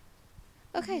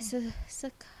 Okay, so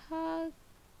Sacagawea.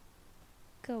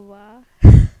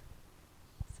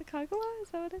 Sacagawea? Is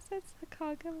that what it said?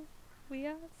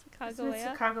 Sacagawea?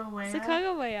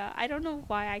 Sacagawea. I don't know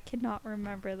why I cannot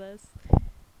remember this.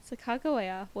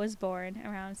 Sacagawea was born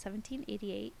around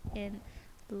 1788 in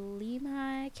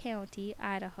Lemhi County,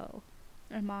 Idaho,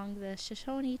 among the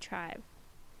Shoshone tribe.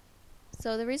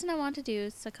 So the reason I want to do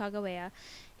Sacagawea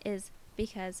is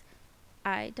because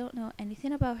I don't know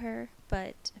anything about her,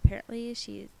 but apparently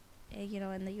she's,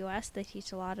 in the U.S. they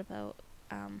teach a lot about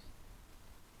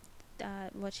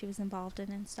what she was involved in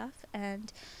and stuff,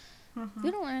 and we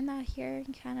don't learn that here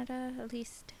in Canada. At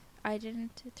least I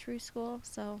didn't through school.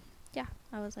 So yeah,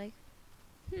 I was like,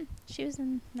 she was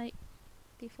in night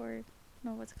before.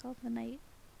 No, what's it called? The night,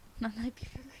 not night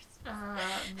before.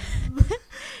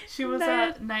 She was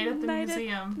at Night at the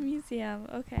Museum. Museum.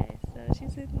 Okay, so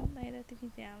she's in Night at the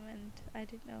Museum, and I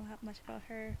didn't know much about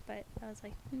her, but I was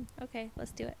like, okay, let's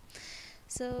do it.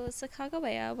 So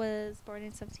Sacagawea was born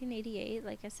in 1788,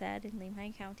 like I said, in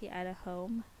Lemhi County, Idaho,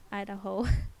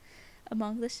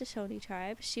 among the Shoshone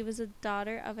tribe. She was a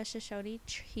daughter of a Shoshone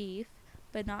chief,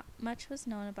 but not much was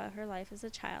known about her life as a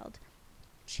child.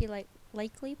 She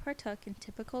likely partook in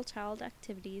typical child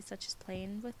activities such as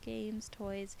playing with games,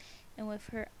 toys, and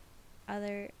with the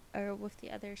other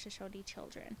Shoshone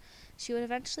children. She would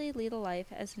eventually lead a life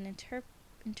as an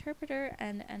interpreter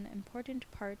and an important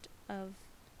part of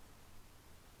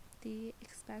the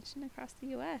expansion across the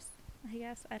U.S. I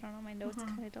guess. I don't know, my notes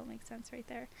kind of don't make sense right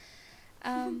there.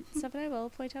 Something I will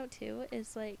point out too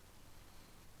is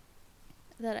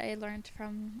that I learned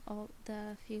from all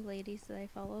the few ladies that I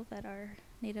follow that are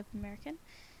Native American.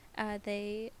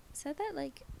 They said that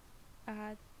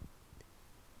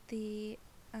the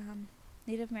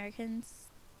Native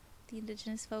Americans, the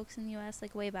indigenous folks in the U.S.,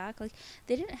 way back,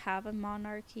 they didn't have a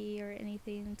monarchy or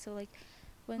anything. So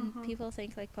when people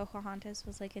think Pocahontas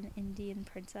was an Indian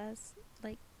princess,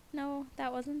 no,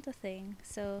 that wasn't the thing.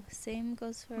 So same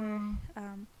goes for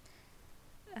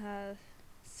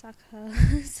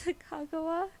Sacagawea.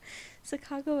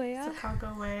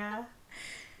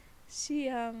 She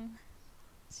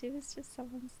was just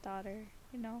someone's daughter,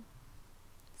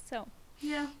 So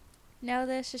yeah. Now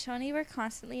the Shoshone were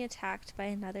constantly attacked by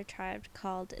another tribe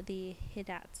called the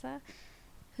Hidatsa,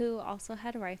 who also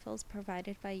had rifles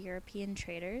provided by European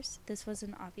traders. This was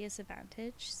an obvious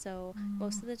advantage, so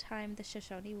most of the time the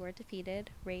Shoshone were defeated,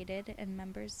 raided, and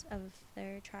members of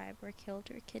their tribe were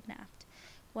killed or kidnapped.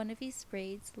 One of these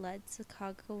raids led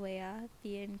Sacagawea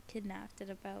being kidnapped at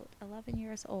about 11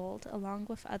 years old, along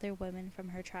with other women from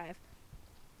her tribe.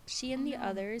 She and the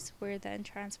others were then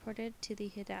transported to the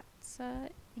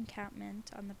Hidatsa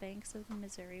encampment on the banks of the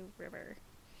Missouri River.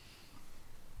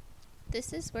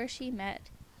 This is where she met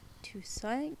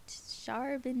Toussaint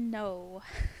Charbonneau.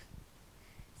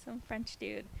 some French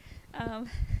dude. Um,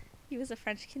 he was a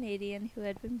French Canadian who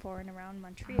had been born around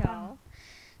Montreal,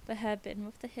 but had been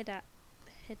with the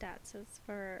Hidatsas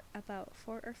for about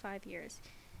 4 or 5 years.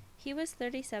 He was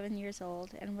 37 years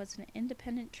old and was an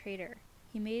independent trader.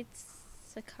 He made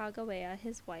Sacagawea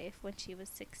his wife when she was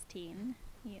 16.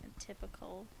 Yeah,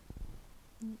 typical.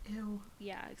 Ew.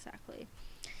 Yeah, exactly.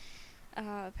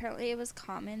 Apparently, it was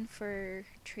common for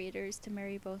traders to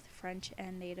marry both French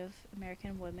and Native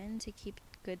American women to keep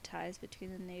good ties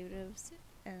between the natives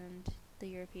and the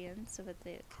Europeans, so that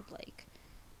they could like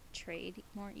trade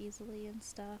more easily and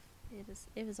stuff.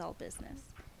 It was all business.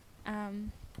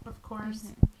 Of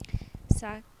course.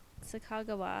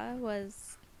 Sacagawea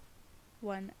was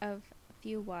one of a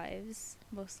few wives,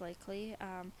 most likely.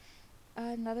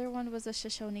 Another one was a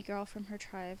Shoshone girl from her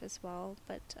tribe as well,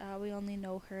 but we only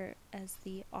know her as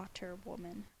the Otter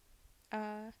Woman.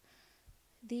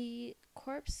 The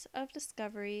Corps of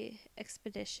Discovery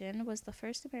expedition was the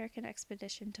first American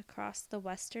expedition to cross the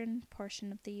western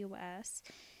portion of the U.S.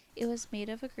 It was made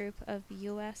of a group of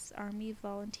U.S. Army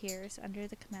volunteers under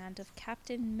the command of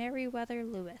Captain Meriwether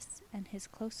Lewis and his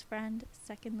close friend,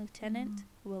 Second Lieutenant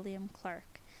William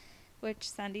Clark. Which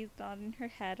Sandy's nodding her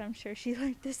head. I'm sure she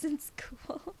liked this in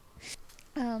school.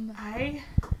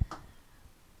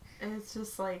 It's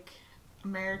just like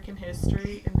American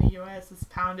history in the U.S. is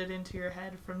pounded into your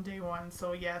head from day one.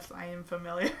 So yes, I am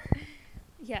familiar.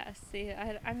 Yeah, see,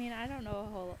 I mean, I don't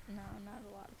know not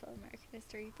a lot of American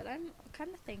history, but I'm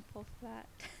kind of thankful for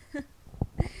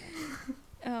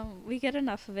that. We get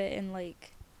enough of it in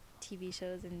like TV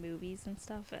shows and movies and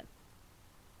stuff, but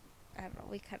I don't know,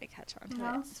 we kind of catch on to it.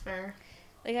 That's fair.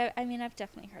 Like, I mean, I've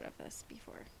definitely heard of this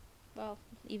before. Well,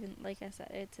 even, like I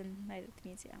said, it's in Night at the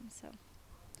Museum, so.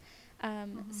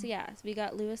 So yeah, so we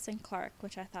got Lewis and Clark,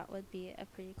 which I thought would be a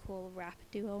pretty cool rap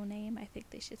duo name. I think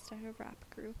they should start a rap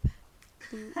group.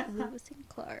 Lewis and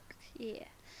Clark, yeah.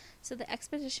 So the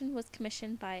expedition was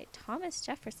commissioned by Thomas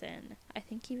Jefferson. I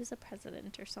think he was a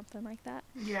president or something like that.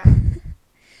 Yeah.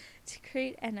 To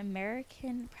create an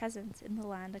American presence in the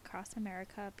land across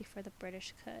America before the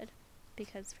British could.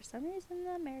 Because for some reason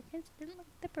the Americans didn't like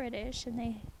the British, and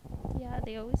they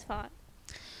always fought.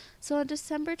 So on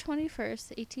December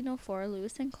 21st, 1804,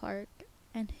 Lewis and Clark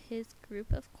and his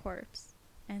group of corps,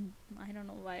 and I don't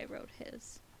know why I wrote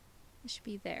his. It should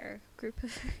be their group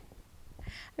of...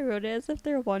 I wrote it as if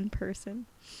they're one person.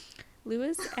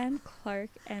 Lewis and Clark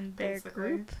and their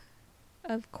group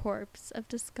of corps of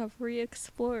discovery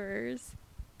explorers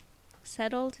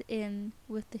settled in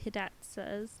with the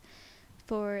Hidatsas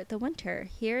for the winter.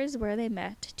 Here's where they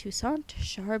met Toussaint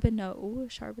Charbonneau.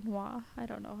 I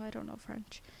don't know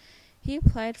French. He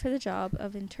applied for the job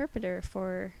of interpreter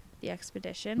for the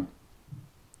expedition,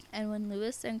 and when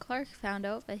Lewis and Clark found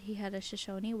out that he had a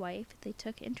Shoshone wife, they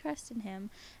took interest in him,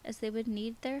 as they would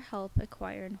need their help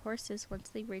acquiring horses once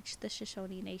they reached the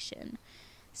Shoshone Nation.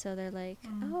 So they're like,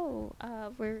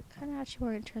 we're kind of actually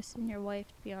more interested in your wife,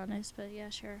 to be honest, but yeah,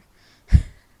 sure.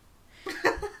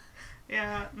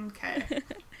 Yeah, okay.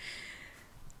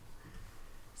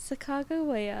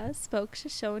 Sacagawea spoke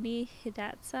Shoshone,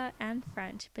 Hidatsa, and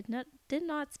French, but did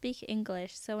not speak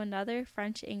English, so another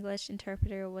French-English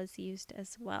interpreter was used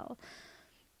as well.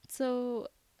 So,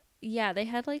 yeah, they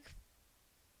had, like,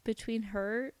 between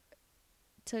her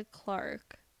to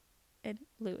Clark and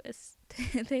Lewis,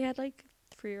 they had, like,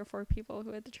 3 or 4 people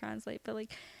who had to translate, but,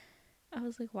 like, I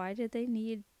was like, why did they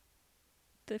need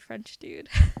the French dude?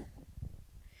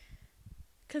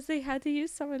 Because they had to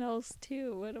use someone else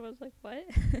too, and I was like, what?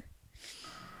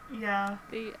 Yeah.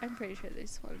 I'm pretty sure they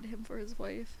just wanted him for his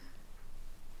wife.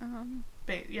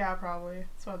 Yeah, probably.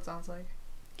 That's what it sounds like.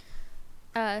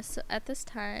 So at this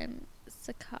time,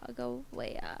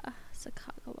 Sacagawea,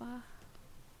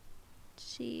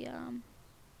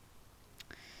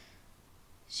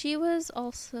 she was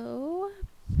also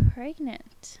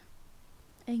pregnant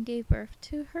and gave birth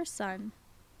to her son,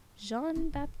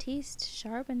 Jean-Baptiste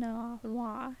Charbonneau,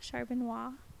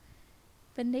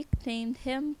 but nicknamed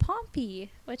him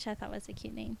Pompey, which I thought was a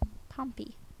cute name.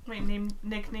 Pompey. Wait,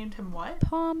 nicknamed him what?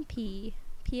 Pompey.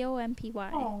 Pompy.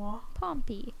 Aww.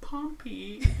 Pompey.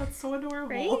 Pompey. That's so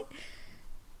adorable.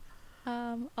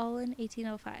 Right? All in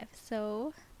 1805.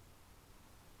 So,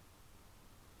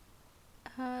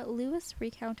 Lewis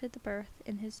recounted the birth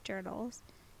in his journals,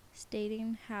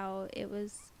 stating how it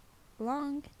was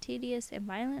long, tedious, and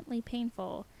violently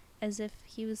painful, as if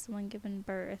he was the one giving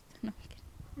birth. No, I'm kidding.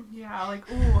 Yeah,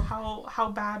 like, ooh, how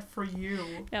bad for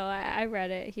you. No, I read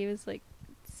it. He was, like,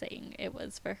 saying it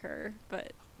was for her,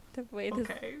 but the way this...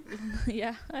 Okay.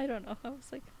 Yeah, I don't know. I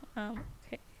was like,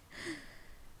 okay.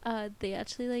 They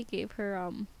actually, like, gave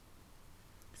her,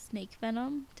 snake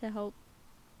venom to help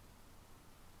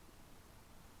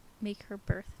make her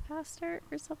birth faster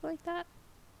or something like that.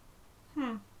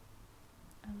 Hmm.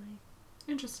 I like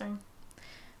Interesting.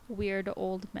 weird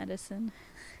old medicine.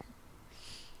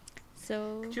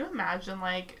 So Could you imagine,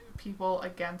 like, people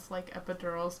against, like,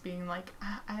 epidurals being like,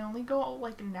 I only go,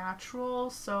 like, natural,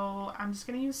 so I'm just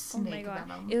gonna use snake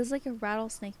venom. It was like a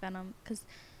rattlesnake venom, because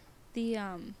the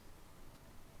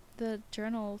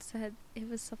journal said it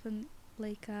was something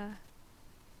like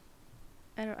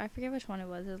I forget which one it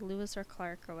was Lewis or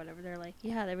Clark or whatever. They're like,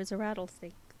 yeah, there was a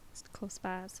rattlesnake close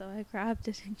by, so I grabbed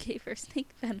it and gave her snake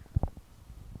venom.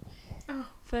 Oh,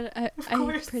 But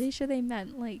I'm pretty sure they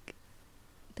meant like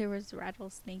there was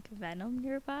rattlesnake venom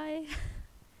nearby,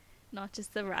 not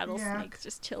just the rattlesnakes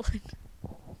just chilling.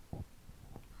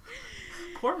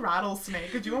 Poor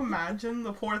rattlesnake. Could you imagine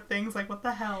the poor things? Like, what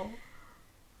the hell?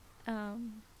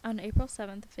 On April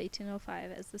 7th of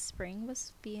 1805, as the spring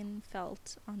was being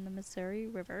felt on the Missouri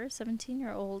River,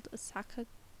 17-year-old Sacagawea,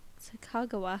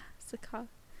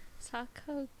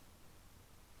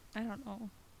 I don't know,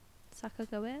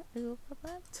 Sacagawea?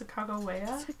 Sacagawea?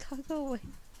 Sacagawea.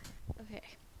 Okay.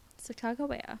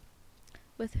 Sacagawea,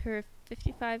 with her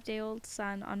 55-day-old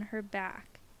son on her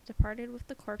back, departed with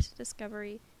the corpse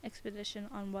discovery expedition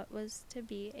on what was to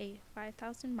be a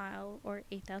 5,000-mile or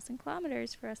 8,000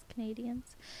 kilometers for us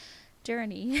Canadians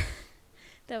journey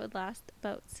that would last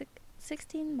about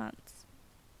 16 months.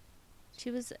 She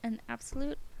was an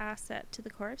absolute asset to the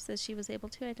corps, as she was able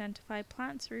to identify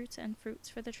plants, roots, and fruits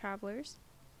for the travelers.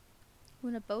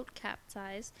 When a boat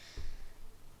capsized,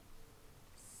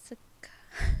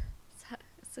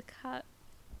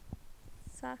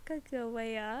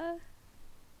 Sacagawea,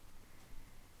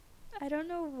 I don't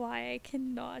know why I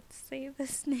cannot say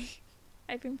this name.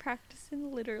 I've been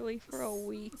practicing literally for a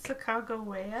week.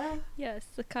 Sacagawea? Yes,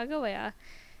 Sacagawea.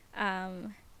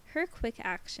 Her quick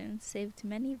action saved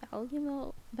many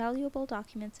valuable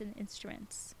documents and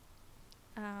instruments.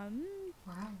 Wow.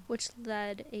 Which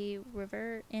led a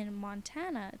river in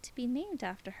Montana to be named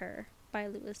after her by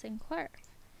Lewis and Clark.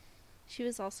 She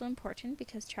was also important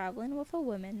because traveling with a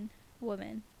woman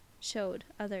showed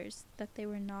others that they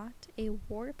were not a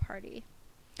war party.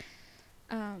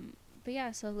 But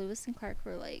yeah, so Lewis and Clark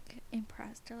were like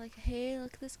impressed. They're like, hey,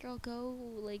 look at this girl go.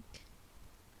 Like,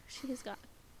 she's got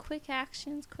quick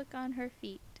actions, quick on her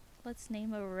feet. Let's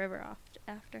name a river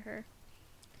after her.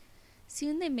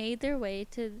 Soon they made their way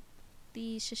to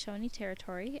the Shoshone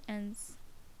Territory, and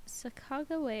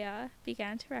Sacagawea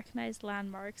began to recognize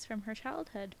landmarks from her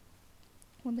childhood.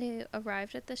 When they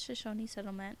arrived at the Shoshone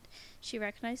settlement, she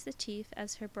recognized the chief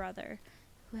as her brother,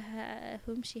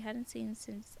 whom she hadn't seen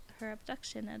since her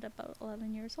abduction at about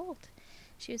 11 years old.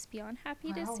 She was beyond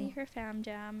happy to see her fam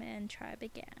jam and tribe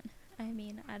again. I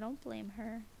mean, I don't blame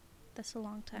her. That's a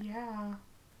long time. Yeah.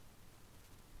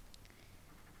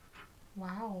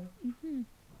 Wow. Mm-hmm.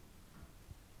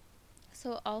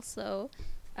 So also,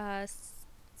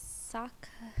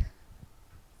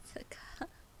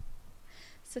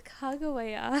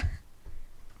 Sacagawea,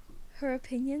 her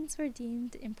opinions were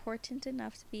deemed important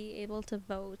enough to be able to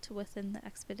vote within the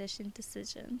expedition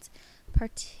decisions,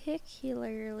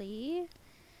 particularly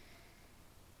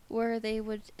where they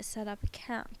would set up a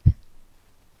camp.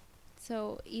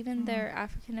 So even their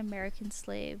African American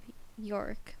slave,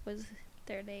 York was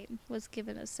their name, was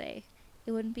given a say.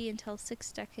 It wouldn't be until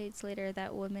 6 decades later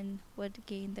that women would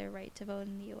gain their right to vote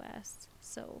in the U.S.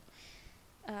 So,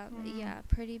 yeah,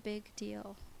 pretty big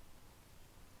deal.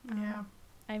 Yeah.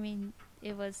 I mean,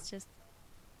 it was just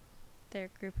their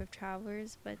group of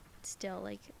travelers, but still,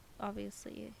 like,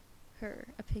 obviously her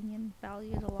opinion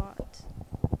valued a lot.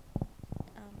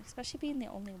 Especially being the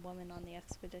only woman on the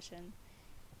expedition.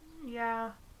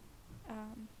 Yeah.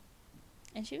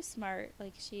 And she was smart.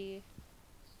 Like, she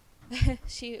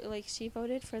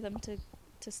voted for them to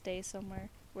stay somewhere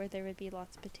where there would be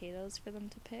lots of potatoes for them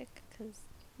to pick, because,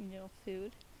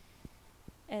 food.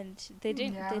 And they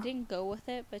didn't go with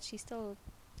it, but she still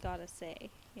got a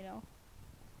say, Yeah.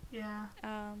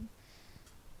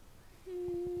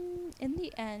 In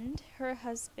the end, her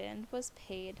husband was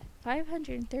paid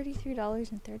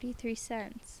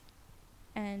 $533.33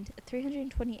 and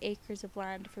 320 acres of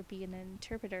land for being an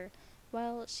interpreter,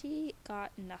 while she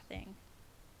got nothing.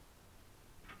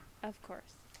 Of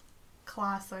course.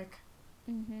 Classic.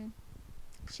 Mm-hmm.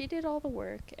 She did all the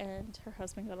work, and her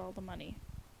husband got all the money.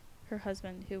 Her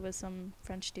husband, who was some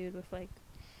French dude with, like,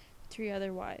 3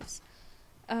 other wives.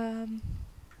 Her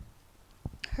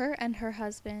and her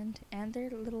husband and their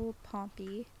little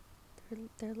Pompey,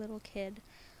 their little kid,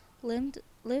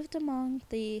 lived among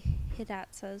the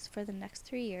Hidatsas for the next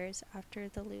 3 years after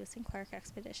the Lewis and Clark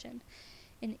expedition.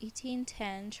 In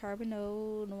 1810,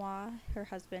 Charbonneau Noir, her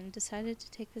husband, decided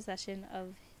to take possession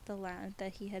of the land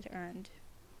that he had earned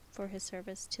for his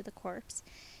service to the corps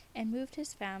and moved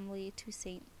his family to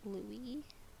St. Louis,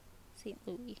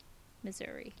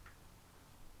 Missouri.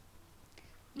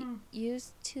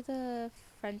 Used to the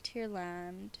frontier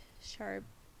land, Charbonneau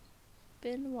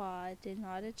did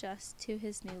not adjust to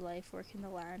his new life working the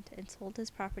land and sold his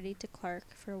property to Clark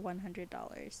for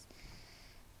 $100.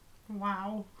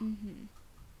 Wow.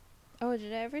 Oh,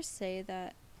 did I ever say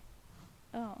that?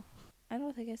 Oh, I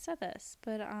don't think I said this,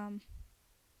 but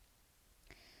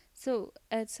so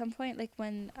at some point, like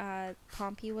when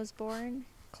Pompey was born,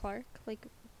 Clark, like,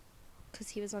 because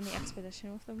he was on the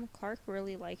expedition with them, Clark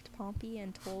really liked Pompey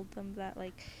and told them that,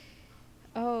 like,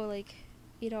 oh, like,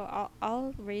 you know,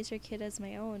 I'll raise your kid as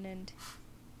my own,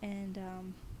 and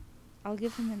I'll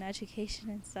give him an education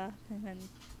and stuff. And then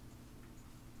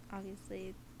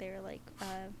obviously they were like,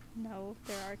 no,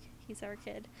 he's our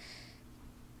kid.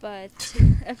 But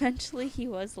eventually he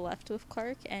was left with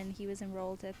Clark, and he was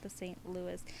enrolled at the St.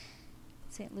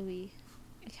 Louis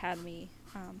Academy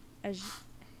as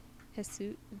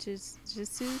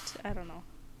Jesuit, I don't know,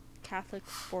 Catholic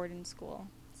boarding school.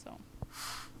 So,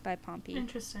 by Pompey.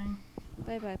 Interesting.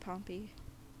 Bye, Pompey.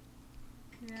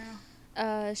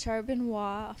 Yeah.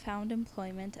 Charbonneau found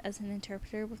employment as an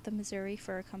interpreter with the Missouri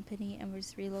Fur Company and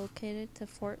was relocated to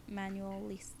Fort Manuel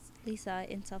Lisa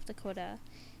in South Dakota.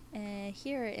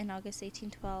 Here, in August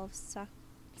 1812,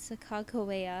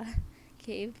 Sacagawea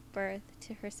gave birth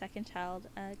to her second child,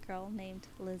 a girl named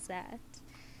Lizette.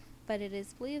 But it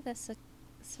is believed that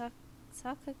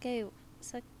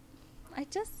I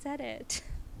just said it.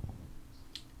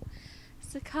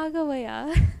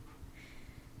 Sacagawea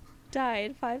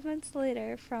died 5 months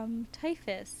later from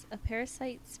typhus, a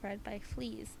parasite spread by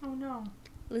fleas. Oh no.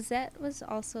 Lizette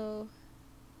also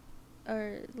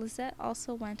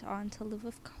went on to live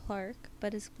with Clark,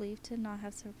 but is believed to not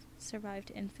have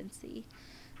survived infancy.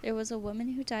 There was a woman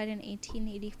who died in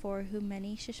 1884 who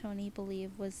many Shoshone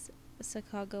believe was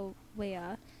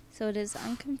Sacagawea, so it is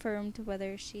unconfirmed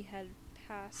whether she had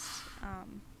passed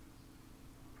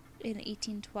in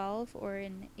 1812 or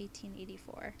in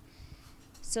 1884.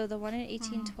 So the one in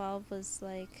 1812 was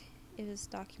like, it was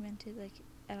documented like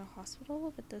at a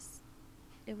hospital, but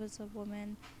it was a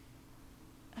woman.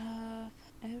 I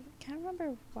can't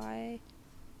remember why.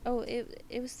 Oh,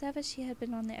 it was said that she had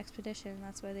been on the expedition.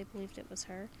 That's why they believed it was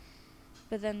her.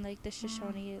 But then, like, the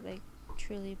Shoshone, like,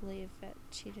 truly believe that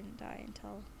she didn't die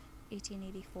until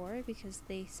 1884 because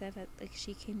they said that, like,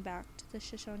 she came back to the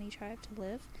Shoshone tribe to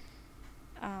live.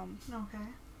 Okay.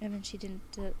 And then she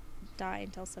didn't die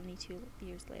until 72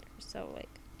 years later. So,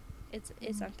 like, it's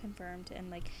unconfirmed, and,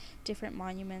 like, different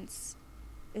monuments.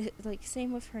 Like,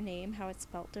 same with her name, how it's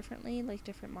spelled differently. Like,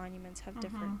 different monuments have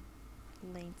different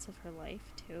lengths of her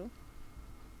life, too.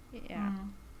 Yeah.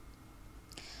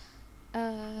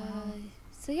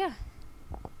 So, yeah.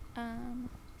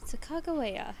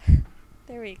 Sacagawea.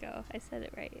 There we go. I said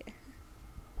it right.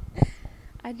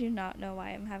 I do not know why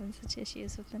I'm having such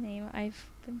issues with the name. I've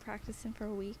been practicing for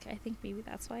a week. I think maybe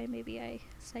that's why. Maybe I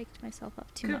psyched myself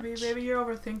up too much. Could be. Maybe you're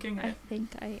overthinking it. I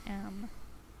think I am.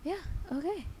 Yeah,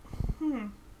 okay.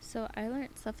 So I learned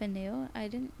something new. I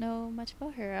didn't know much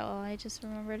about her at all. I just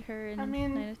remembered her in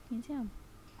the museum.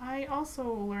 I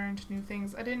also learned new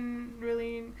things. I didn't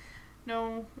really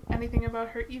know anything about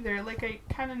her either. Like, I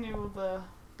kind of knew the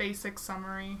basic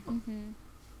summary.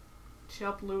 She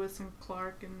helped Lewis and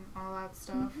Clark and all that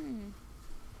stuff.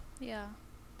 Yeah.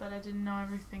 But I didn't know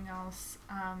everything else.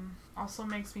 Also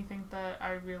makes me think that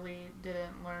I really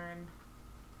didn't learn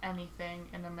anything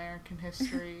in American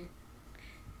history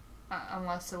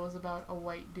unless it was about a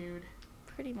white dude.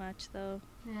 Pretty much, though.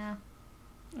 Yeah.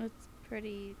 It's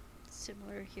pretty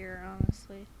similar here,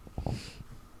 honestly.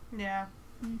 Yeah.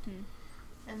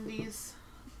 And these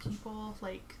people,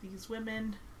 like, these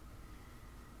women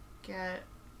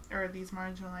these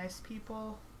marginalized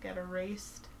people get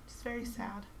erased. It's very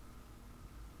sad.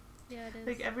 Yeah, it is.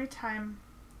 Like, every time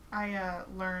I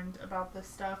learned about this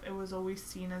stuff, it was always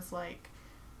seen as, like,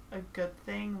 a good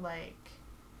thing. Like,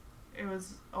 it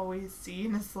was always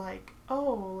seen as, like,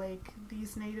 oh, like,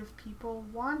 these Native people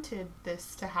wanted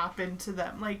this to happen to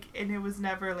them. Like, and it was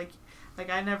never, like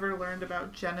I never learned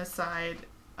about genocide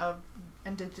of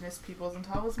Indigenous peoples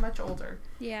until I was much older.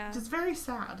 Yeah. Which is very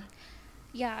sad.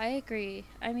 Yeah, I agree.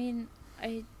 I mean,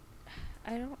 I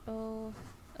don't know.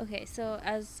 Okay, so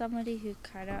as somebody who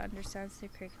kind of understands the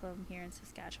curriculum here in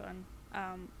Saskatchewan,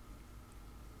 I'm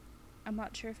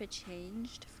not sure if it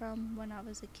changed from when I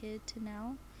was a kid to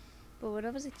now, but when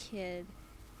I was a kid,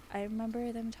 I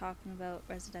remember them talking about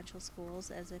residential schools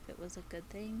as if it was a good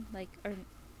thing. Like, or,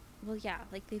 well, yeah,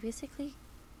 like they basically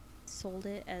sold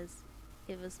it as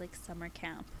it was like summer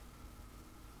camp.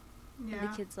 Yeah. And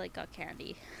the kids like got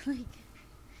candy. Like,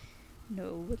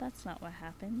 no, that's not what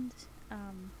happened.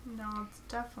 No, it's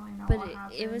definitely not but what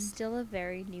happened. it was still a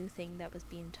very new thing that was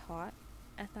being taught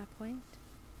at that point.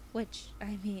 Which,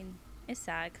 I mean, is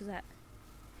sad because that.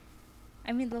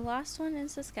 I mean, the last one in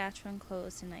Saskatchewan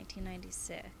closed in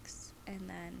 1996. And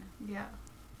then. Yeah.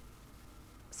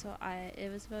 So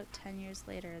it was about 10 years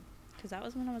later, because that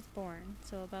was when I was born.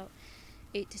 So about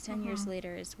 8 to 10 years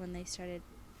later is when they started,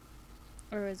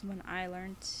 or was when I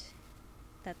learned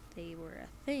that they were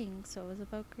a thing. So it was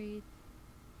about grade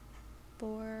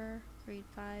 4, grade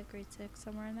 5, grade 6,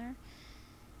 somewhere in there.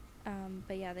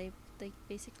 But yeah, they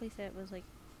basically said it was like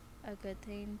a good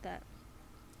thing that,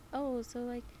 oh, so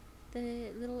like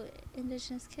the little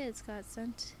Indigenous kids got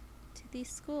sent to these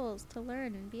schools to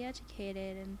learn and be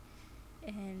educated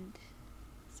and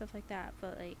stuff like that.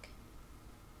 But like,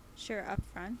 sure, up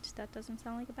front that doesn't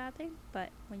sound like a bad thing, but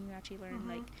when you actually learn,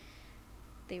 like,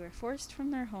 they were forced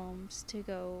from their homes to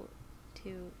go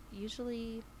to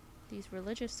usually these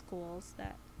religious schools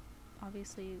that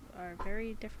obviously are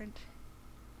very different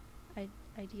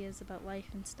ideas about life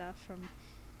and stuff from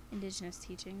Indigenous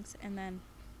teachings. And then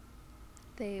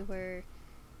their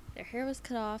hair was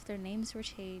cut off, their names were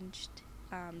changed,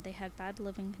 they had bad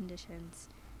living conditions,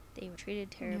 they were treated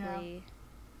terribly,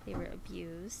 they were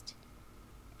abused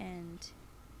and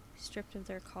stripped of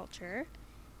their culture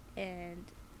and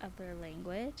of their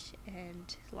language,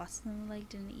 and lots of them like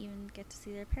didn't even get to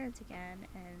see their parents again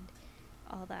and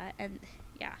all that. And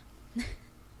yeah.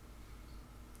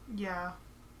 Yeah.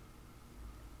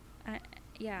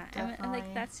 And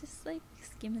like that's just like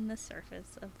skimming the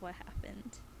surface of what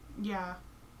happened. Yeah.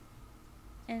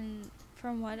 And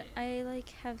from what I like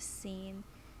have seen,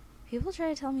 people try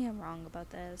to tell me I'm wrong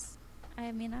about this.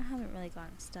 I mean, I haven't really gone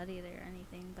and studied it or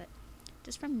anything, but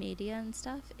just from media and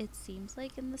stuff, it seems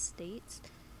like in the States,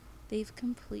 they've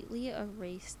completely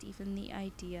erased even the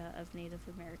idea of Native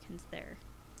Americans there.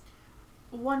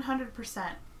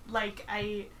 100%. Like,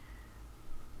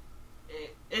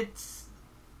 it's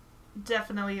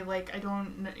definitely, like, I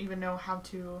don't even know how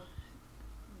to,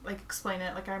 like, explain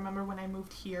it. Like, I remember when I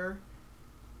moved here,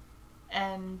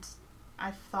 and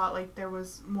I thought, like, there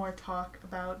was more talk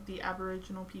about the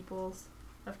Aboriginal peoples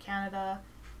of Canada,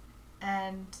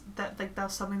 and that, like, that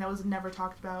was something that was never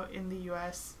talked about in the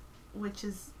U.S., which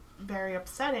is very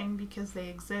upsetting because they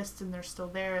exist and they're still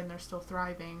there and they're still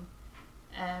thriving,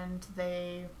 and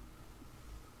they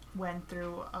went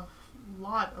through a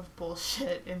lot of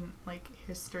bullshit in, like,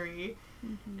 history,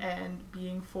 and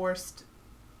being forced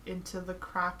into the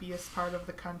crappiest part of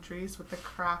the countries with the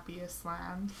crappiest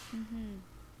land.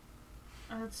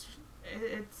 And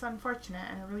it's unfortunate,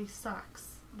 and it really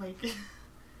sucks. Like,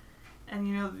 and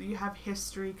you know, you have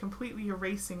history completely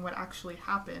erasing what actually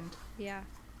happened. Yeah.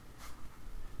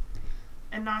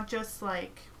 And not just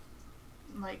like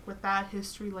with that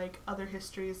history, like other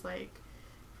histories, like,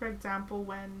 for example,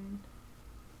 when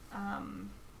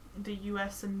the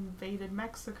U.S. invaded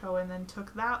Mexico and then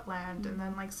took that land, and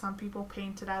then, like, some people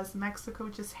paint it as Mexico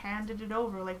just handed it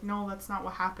over. Like, no, that's not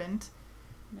what happened.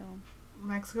 No.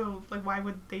 Mexico, like, why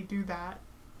would they do that?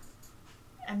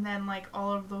 And then, like,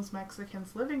 all of those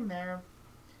Mexicans living there,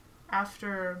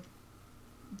 after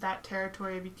that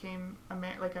territory became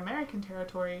American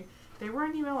territory, they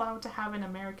weren't even allowed to have an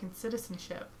American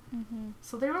citizenship.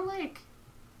 So they were, like,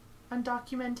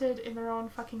 undocumented in their own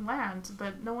fucking land,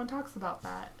 but no one talks about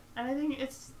that. And I think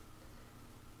it's,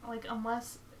 like,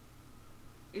 unless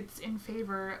it's in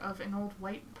favor of an old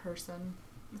white person,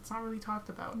 it's not really talked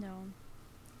about. No.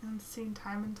 And it's seen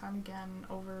time and time again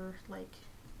over, like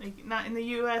not in the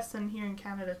U.S. and here in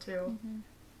Canada too.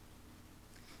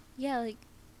 Yeah, like,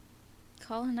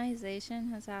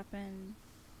 colonization has happened,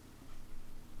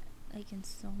 like, in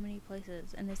so many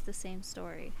places, and it's the same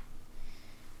story.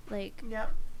 Like,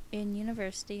 Yep. in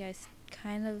university, I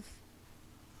kind of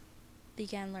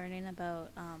began learning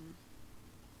about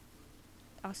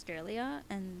Australia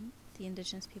and the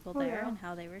Indigenous people there and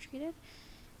how they were treated.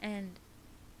 And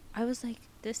I was like,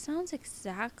 this sounds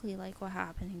exactly like what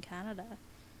happened in Canada.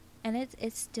 And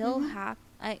it's still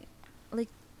like,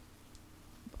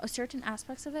 certain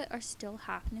aspects of it are still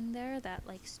happening there that,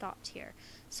 like, stopped here.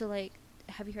 So, like,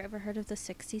 have you ever heard of the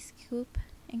 60s scoop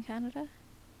in Canada?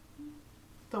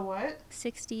 The what?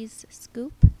 60s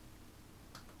scoop?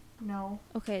 No.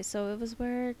 Okay, so it was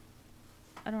where,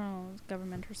 I don't know,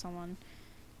 government or someone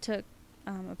took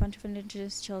a bunch of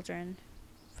Indigenous children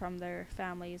from their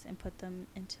families and put them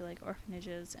into like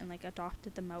orphanages and like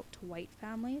adopted them out to white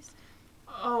families.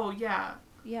 Oh, yeah.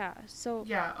 Yeah, so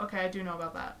Yeah, okay, I do know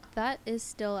about that. that is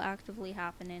still actively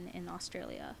happening in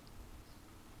Australia.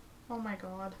 Oh my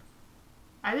god.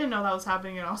 I didn't know that was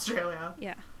happening in Australia.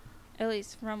 Yeah. At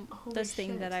least from Holy this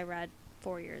thing shit. that I read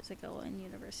 4 years ago in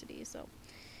university. So,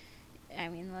 I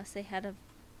mean, unless they had a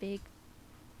big,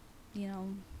 you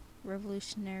know,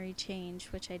 revolutionary change,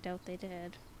 which I doubt they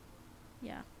did.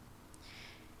 Yeah.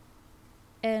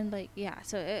 And, like, yeah,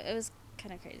 so it was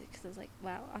kind of crazy because I was like,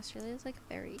 wow, Australia is, like,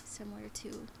 very similar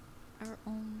to our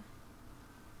own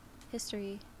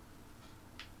history.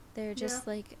 They're just,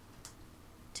 like,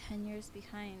 10 years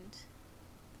behind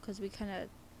because we kind of,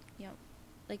 you know,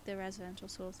 like the residential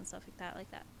schools and stuff like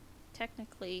that,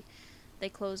 technically they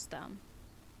closed them.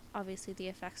 Obviously the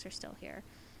effects are still here,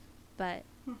 but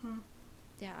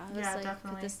yeah, I was like,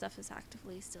 definitely. this stuff is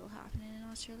actively still happening in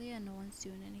Australia and no one's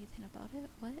doing anything about it.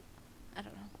 What? I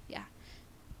don't know. Yeah,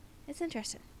 it's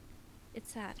interesting.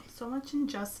 It's sad. So much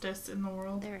injustice in the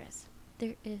world. There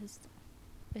is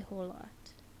a whole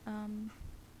lot.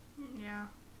 Yeah.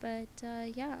 But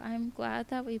yeah, I'm glad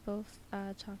that we both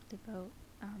talked about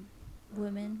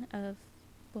women of,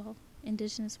 well,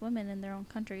 Indigenous women in their own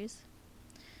countries.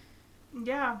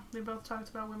 Yeah, we both talked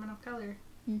about women of color.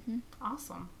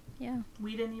 Awesome. Yeah.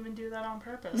 We didn't even do that on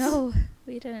purpose. No,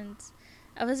 we didn't.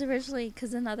 I was originally,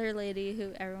 because another lady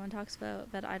who everyone talks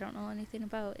about but I don't know anything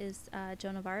about is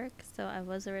Joan of Arc, so I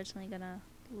was originally going to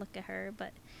look at her,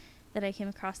 but then I came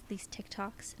across these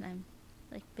TikToks, and I'm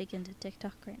like big into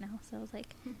TikTok right now, so I was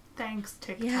like, thanks,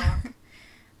 TikTok. yeah.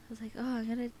 I was like, oh, I'm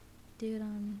going to do it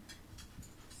on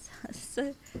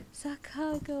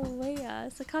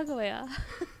Sacagawea.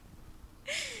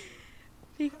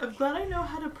 I'm glad I know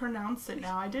how to pronounce it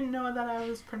now. I didn't know that I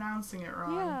was pronouncing it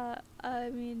wrong. Yeah, I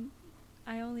mean,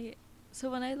 so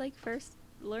when I like first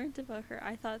learned about her,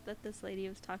 I thought that this lady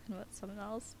was talking about someone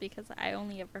else because I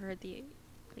only ever heard the,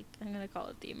 like, I'm gonna call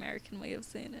it the American way of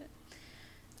saying it.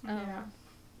 Yeah.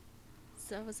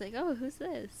 So I was like, oh, who's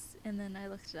this? And then I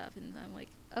looked it up and I'm like,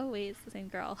 oh wait, it's the same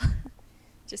girl.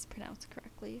 Just pronounced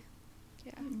correctly.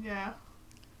 Yeah. Yeah.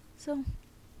 So.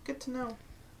 Good to know.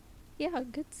 Yeah,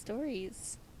 good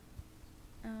stories.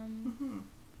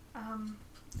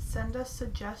 Send us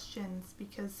suggestions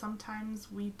because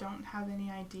sometimes we don't have any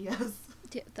ideas.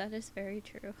 Yeah, that is very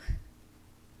true.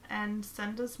 And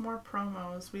send us more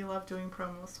promos. We love doing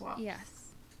promo swaps.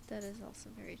 Yes, that is also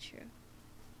very true.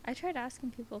 I tried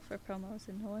asking people for promos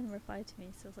and no one replied to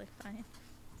me, so I was like, fine.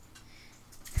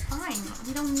 Fine.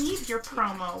 We don't need your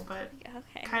promo, but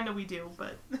okay. Kind of we do,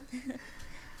 but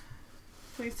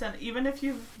please send. Even if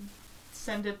you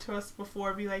send it to us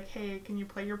before, be like, hey, can you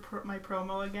play my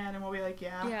promo again? And we'll be like,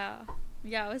 yeah.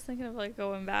 Yeah, I was thinking of like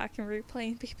going back and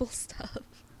replaying people's stuff.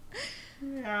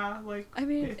 Yeah, like, I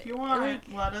mean, if you want, like,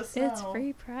 let us know. It's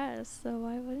free press, so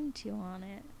why wouldn't you want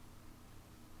it?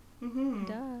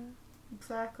 Duh.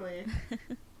 Exactly.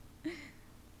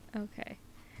 Okay.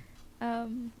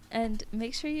 And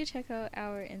make sure you check out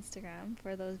our Instagram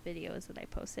for those videos that I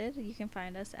posted. You can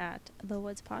find us at The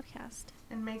Woods Podcast.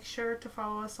 And make sure to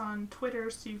follow us on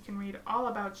Twitter so you can read all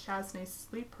about Shaznay's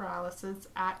sleep paralysis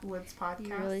at Woods Podcast.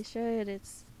 You really should.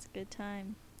 It's a good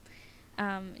time.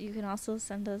 You can also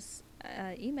send us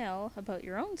email about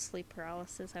your own sleep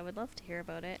paralysis. I would love to hear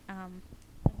about it. And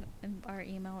our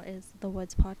email is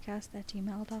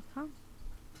thewoodspodcast@gmail.com.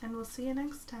 And we'll see you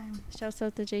next time. Shouts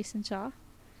out to Jason Shaw.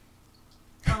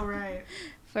 Oh, right.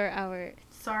 For our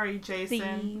Sorry, Jason.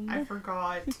 theme. I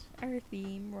forgot. Our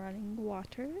theme, Running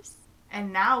Waters.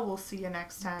 And now we'll see you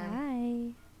next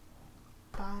time.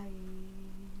 Bye. Bye.